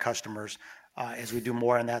front of our customers, as we do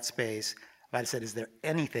more in that space. But I said, is there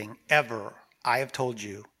anything ever I have told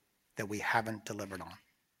you that we haven't delivered on?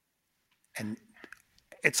 And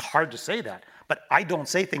it's hard to say that, but I don't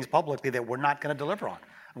say things publicly that we're not going to deliver on.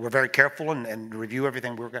 We're very careful and review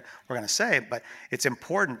everything we're going to say, but it's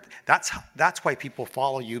important. That's why people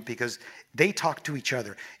follow you, because they talk to each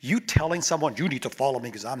other. You telling someone, you need to follow me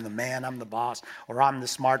because I'm the man, I'm the boss, or I'm the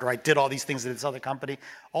smart, or I did all these things at this other company,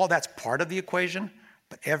 all that's part of the equation,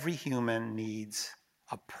 but every human needs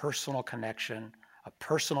a personal connection, a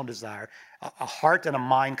personal desire, a heart and a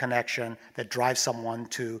mind connection that drives someone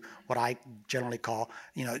to what I generally call,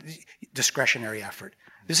 discretionary effort.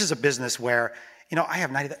 This is a business where, I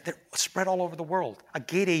have 90, they're spread all over the world. A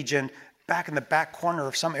gate agent back in the back corner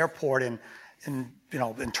of some airport in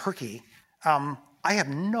Turkey, I have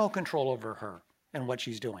no control over her and what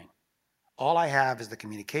she's doing. All I have is the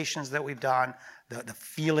communications that we've done, the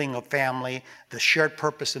feeling of family, the shared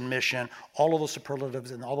purpose and mission, all of those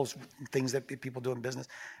superlatives and all those things that people do in business.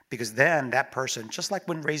 Because then that person, just like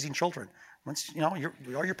when raising children, once all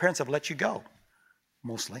your parents have let you go,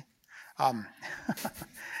 mostly,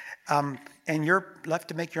 and you're left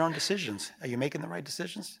to make your own decisions. Are you making the right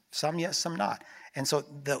decisions? Some yes, some not. And so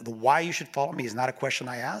the why you should follow me is not a question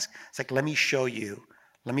I ask. It's like, let me show you,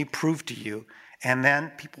 let me prove to you. And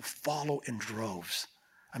then people follow in droves.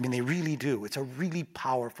 I mean, they really do. It's a really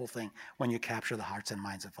powerful thing when you capture the hearts and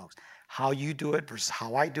minds of folks. How you do it versus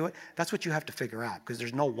how I do it, that's what you have to figure out, because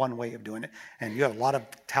there's no one way of doing it. And you have a lot of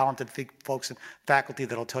talented folks and faculty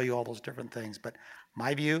that'll tell you all those different things. But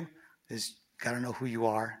my view is, you got to know who you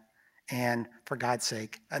are. And for God's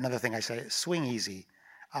sake, another thing I say is swing easy.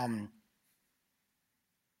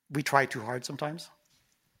 We try too hard sometimes.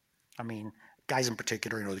 I mean, guys in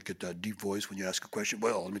particular, they get that deep voice when you ask a question.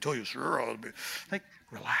 Well, let me tell you, sir. Like,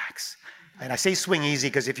 relax. And I say swing easy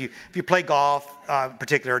because if you play golf,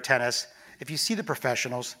 particular tennis, if you see the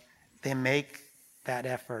professionals, they make that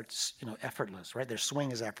effort, effortless, right? Their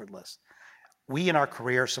swing is effortless. We in our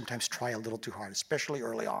career sometimes try a little too hard, especially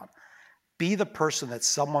early on. Be the person that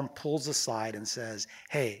someone pulls aside and says,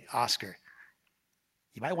 hey, Oscar,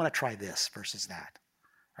 you might want to try this versus that,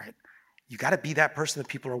 right? You got to be that person that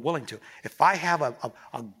people are willing to. If I have a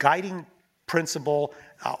guiding principle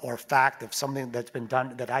or fact of something that's been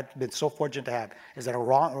done that I've been so fortunate to have, is that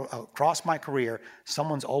across my career,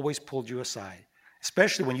 someone's always pulled you aside,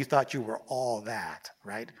 especially when you thought you were all that,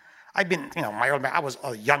 right? I've been, I was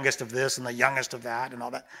the youngest of this and the youngest of that and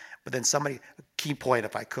all that. But then somebody, key point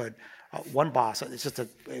if I could, one boss, it's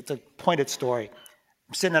a pointed story.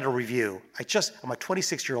 I'm sitting at a review. I'm a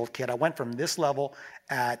 26-year-old kid. I went from this level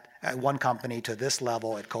at one company to this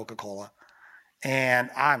level at Coca-Cola. And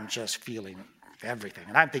I'm just feeling everything.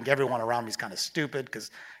 And I think everyone around me is kind of stupid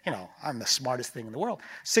because, I'm the smartest thing in the world.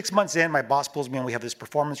 6 months in, my boss pulls me in. We have this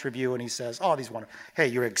performance review, and he says, hey,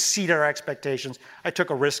 you exceeded our expectations. I took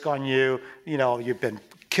a risk on you. You've been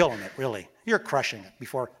killing it, really. You're crushing it,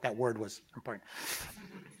 before that word was important.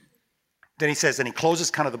 Then he says, and he closes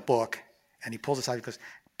kind of the book, and he pulls aside and goes,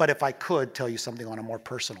 but if I could tell you something on a more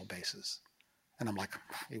personal basis. And I'm like,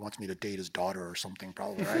 he wants me to date his daughter or something,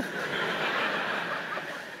 probably, right?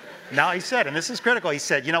 Now he said, and this is critical, he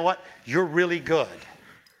said, you know what? You're really good,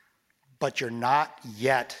 but you're not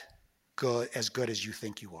yet as good as you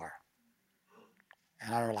think you are.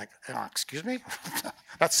 And I was like, excuse me?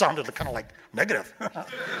 That sounded kind of like negative.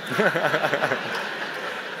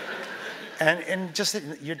 and just,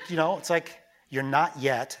 it's like, you're not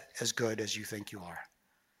yet as good as you think you are.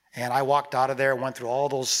 And I walked out of there, went through all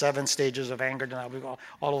those 7 stages of anger,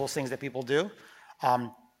 all of those things that people do.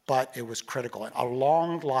 But it was critical. In a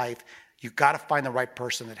long life, you've got to find the right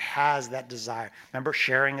person that has that desire. Remember,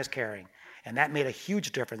 sharing is caring. And that made a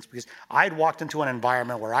huge difference because I'd walked into an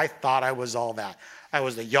environment where I thought I was all that. I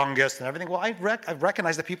was the youngest and everything. Well, I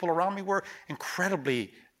recognized the people around me were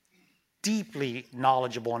incredibly, deeply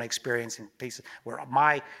knowledgeable and experienced in pieces where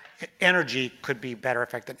my energy could be better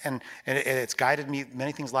affected. And it's guided me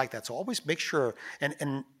many things like that. So always make sure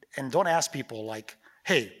and don't ask people like,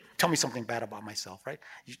 hey, tell me something bad about myself, right?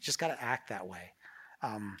 You just got to act that way.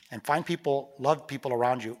 And find people, love people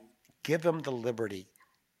around you. Give them the liberty.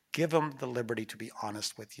 Give them the liberty to be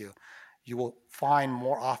honest with you. You will find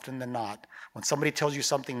more often than not, when somebody tells you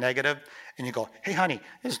something negative and you go, hey, honey,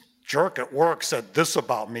 this jerk at work said this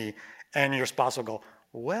about me. And your spouse will go,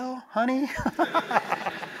 well, honey.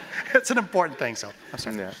 It's an important thing, so I'm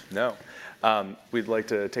sorry. Yeah, no. We'd like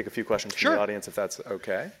to take a few questions from the audience, if that's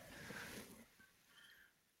okay.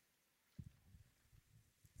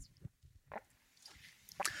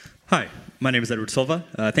 Hi, my name is Edward Silva.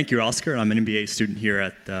 Thank you, Oscar. I'm an MBA student here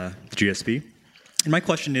at the GSB. And my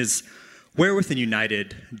question is, where within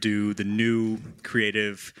United do the new,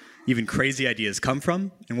 creative, even crazy ideas come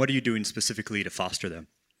from? And what are you doing specifically to foster them?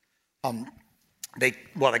 They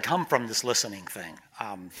come from this listening thing.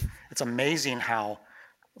 It's amazing how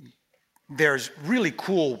there's really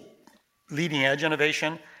cool leading edge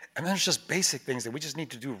innovation, and then there's just basic things that we just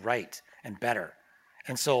need to do right and better.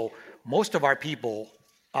 And so most of our people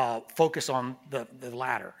focus on the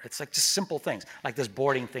latter. It's like just simple things, like this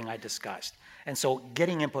boarding thing I discussed. And so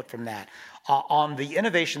getting input from that. On the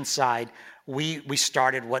innovation side, we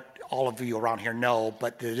started what all of you around here know,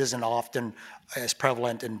 but it isn't often as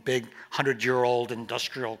prevalent in big 100-year-old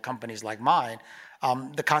industrial companies like mine,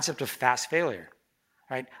 the concept of fast failure,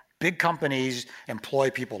 right? Big companies employ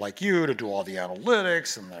people like you to do all the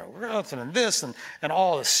analytics and this and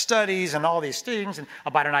all the studies and all these things and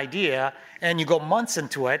about an idea, and you go months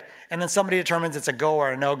into it, and then somebody determines it's a go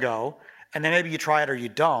or a no-go, and then maybe you try it or you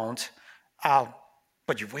don't,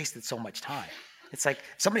 but you've wasted so much time. It's like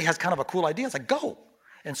somebody has kind of a cool idea, it's like, go.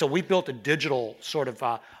 And so we built a digital sort of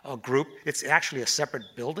a group. It's actually a separate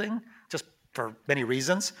building, just for many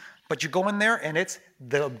reasons. But you go in there, and it's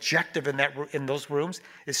the objective in those rooms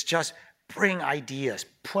is just bring ideas,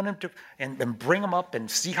 put them to, and bring them up and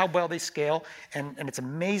see how well they scale. And it's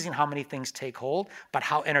amazing how many things take hold, but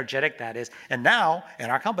how energetic that is. And now, in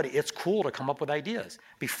our company, it's cool to come up with ideas.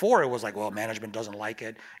 Before, it was like, well, management doesn't like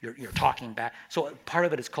it. You're talking back. So part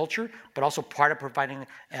of it is culture, but also part of providing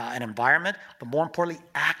an environment, but more importantly,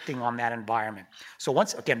 acting on that environment. So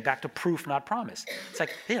once, again, back to proof, not promise. It's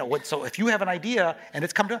like, so if you have an idea, and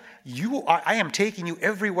it's come to you, I am taking you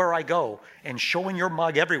everywhere I go and showing your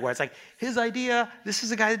mug everywhere. It's like, his idea, this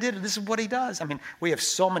is the guy that did it, this is what he does. I mean, we have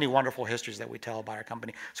so many wonderful histories that we tell about our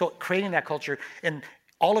company. So creating that culture, and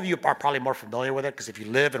all of you are probably more familiar with it because if you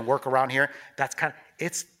live and work around here, that's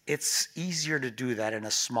it's easier to do that in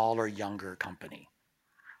a smaller, younger company.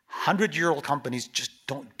 100-year-old companies just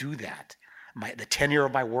don't do that. The tenure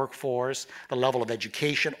of my workforce, the level of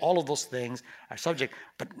education, all of those things are subject,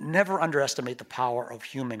 but never underestimate the power of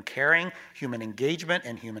human caring, human engagement,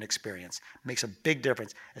 and human experience. It makes a big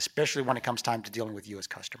difference, especially when it comes time to dealing with you as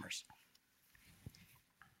customers.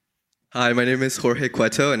 Hi, my name is Jorge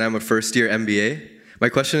Cueto, and I'm a first-year MBA. My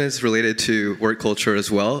question is related to work culture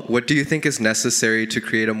as well. What do you think is necessary to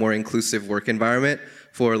create a more inclusive work environment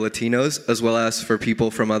for Latinos, as well as for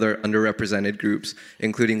people from other underrepresented groups,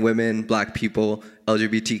 including women, Black people,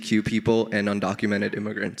 LGBTQ people, and undocumented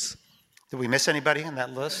immigrants? Did we miss anybody on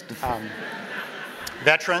that list?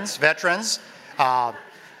 Veterans,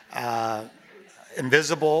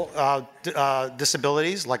 invisible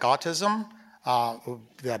disabilities like autism,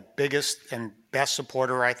 the biggest and best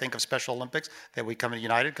supporter, I think, of Special Olympics that we come to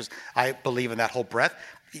United, because I believe in that whole breadth.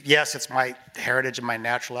 Yes, it's my heritage and my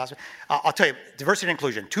natural aspect. I'll tell you, diversity and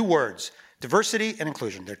inclusion, 2 words. Diversity and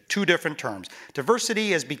inclusion, they're 2 different terms.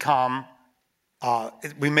 Diversity has become,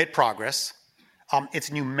 we made progress.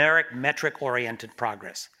 It's numeric, metric-oriented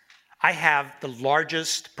progress. I have the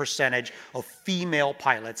largest percentage of female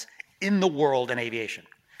pilots in the world in aviation.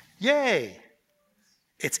 Yay!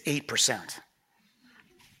 It's 8%.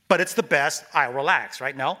 But it's the best, I relax,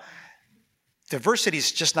 right? No, diversity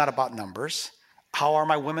is just not about numbers. How are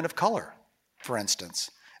my women of color, for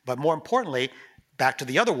instance? But more importantly, back to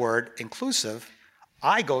the other word, inclusive,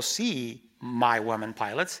 I go see my women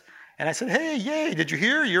pilots, and I said, hey, yay, did you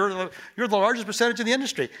hear? You're the largest percentage in the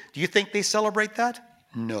industry. Do you think they celebrate that?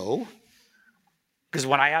 No. Because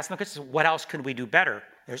when I ask them, what else can we do better?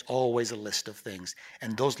 There's always a list of things.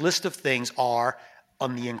 And those list of things are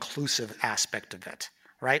on the inclusive aspect of it,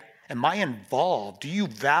 right? Am I involved? Do you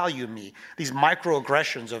value me? These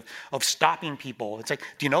microaggressions of stopping people. It's like,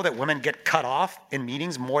 do you know that women get cut off in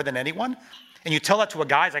meetings more than anyone? And you tell that to a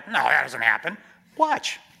guy, he's like, no, that doesn't happen.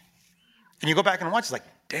 Watch. And you go back and watch, it's like,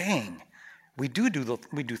 dang, we do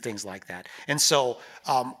things like that. And so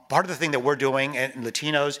part of the thing that we're doing, and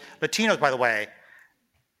Latinos, by the way,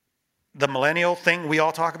 the millennial thing we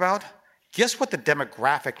all talk about, guess what the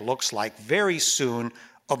demographic looks like very soon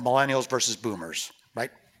of millennials versus boomers,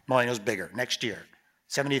 right? Millennials bigger next year,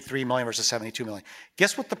 73 million versus 72 million.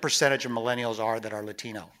 Guess what the percentage of millennials are that are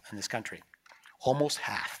Latino in this country? Almost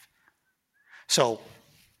half. So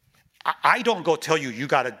I don't go tell you, you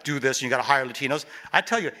got to do this, and you got to hire Latinos. I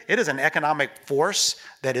tell you, it is an economic force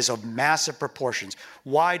that is of massive proportions.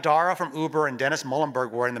 Why Dara from Uber and Dennis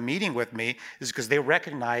Mullenberg were in the meeting with me is because they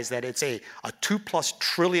recognize that it's a $2+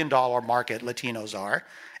 trillion market, Latinos are,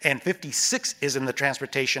 and 56 is in the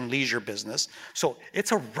transportation leisure business. So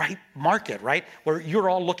it's a right market, right? Where you're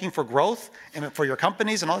all looking for growth and for your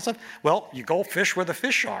companies and all that stuff. Well, you go fish where the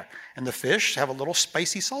fish are, and the fish have a little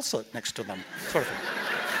spicy salsa next to them, sort of thing.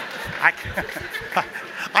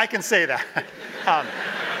 I can say that.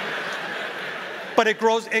 But it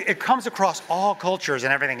grows, it comes across all cultures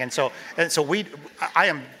and everything. And so there's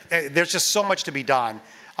just so much to be done.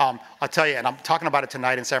 I'll tell you, and I'm talking about it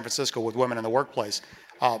tonight in San Francisco with women in the workplace.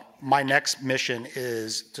 My next mission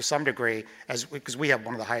is, to some degree, because we have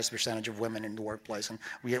one of the highest percentage of women in the workplace, and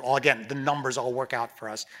again, the numbers all work out for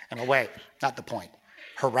us in a way, not the point.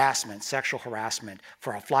 Harassment, sexual harassment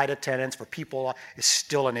for our flight attendants, for people, is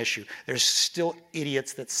still an issue. There's still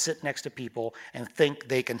idiots that sit next to people and think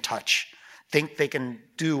they can touch, think they can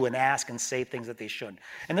do and ask and say things that they shouldn't.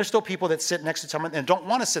 And there's still people that sit next to someone and don't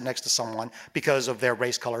want to sit next to someone because of their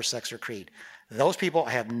race, color, sex, or creed. Those people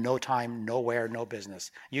have no time, nowhere, no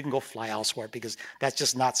business. You can go fly elsewhere because that's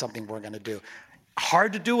just not something we're going to do.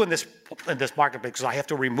 Hard to do in this market because I have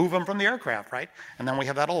to remove them from the aircraft, right? And then we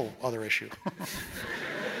have that whole other issue.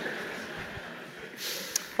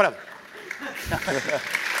 Whatever.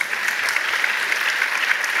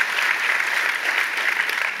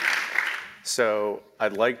 So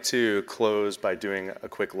I'd like to close by doing a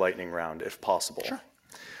quick lightning round, if possible. Sure.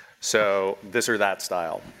 So this or that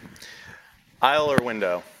style. Aisle or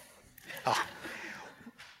window?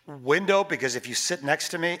 Window, because if you sit next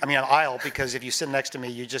to me, aisle, because if you sit next to me,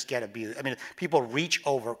 you just get abused. People reach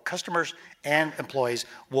over, customers and employees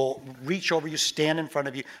will reach over you, stand in front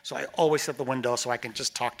of you. So I always sit at the window so I can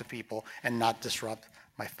just talk to people and not disrupt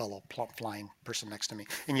my fellow flying person next to me.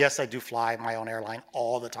 And yes, I do fly my own airline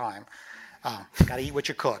all the time. Got to eat what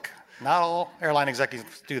you cook. Not all airline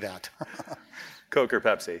executives do that. Coke or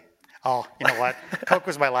Pepsi? Oh, you know what? Coke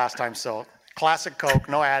was my last time, so classic Coke,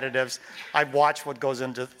 no additives. I watch what goes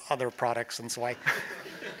into other products, and so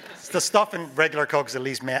the stuff in regular Coke is at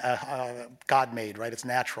least God-made, right? It's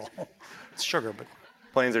natural. It's sugar, but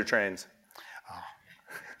Planes or trains?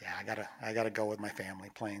 Yeah, I gotta go with my family,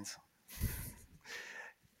 planes.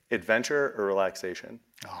 Adventure or relaxation?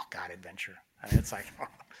 Oh God, adventure. I mean, it's like,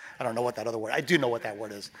 I don't know what that other word, I do know what that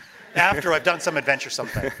word is. After I've done some adventure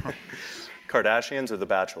sometime. Kardashians or The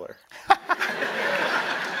Bachelor?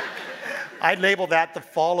 I'd label that the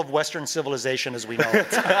fall of Western civilization as we know it.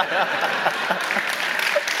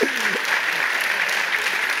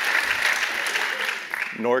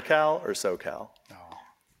 NorCal or SoCal? No.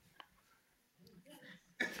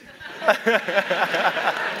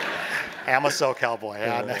 I'm a SoCal boy,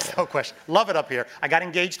 yeah, that's no question. Love it up here. I got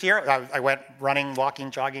engaged here. I went running,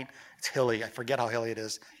 walking, jogging. It's hilly. I forget how hilly it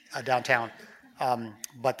is downtown.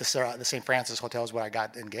 But the St. Francis Hotel is where I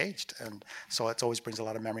got engaged, and so it always brings a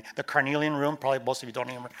lot of memory. The Carnelian Room, probably most of you don't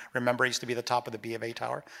even remember, used to be the top of the B of A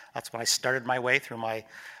tower. That's when I started my way through my,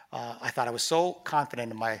 I thought I was so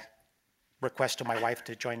confident in my request to my wife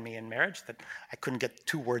to join me in marriage that I couldn't get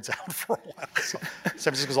 2 words out for a while. So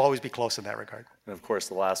San Francisco will always be close in that regard. And of course,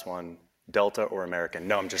 the last one, Delta or American?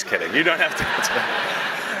 No, I'm just kidding. You don't have to answer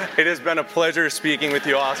that. It has been a pleasure speaking with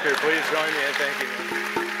you, Oscar. Please join me and thank you.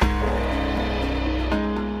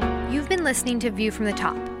 You've been listening to View from the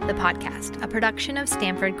Top, the podcast, a production of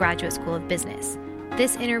Stanford Graduate School of Business.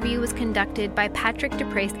 This interview was conducted by Patrick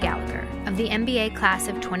DePrace Gallagher of the MBA class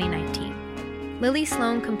of 2019. Lily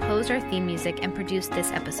Sloan composed our theme music and produced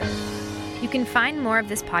this episode. You can find more of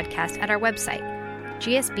this podcast at our website,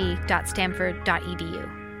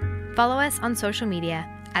 gsb.stanford.edu. Follow us on social media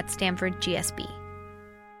at StanfordGSB.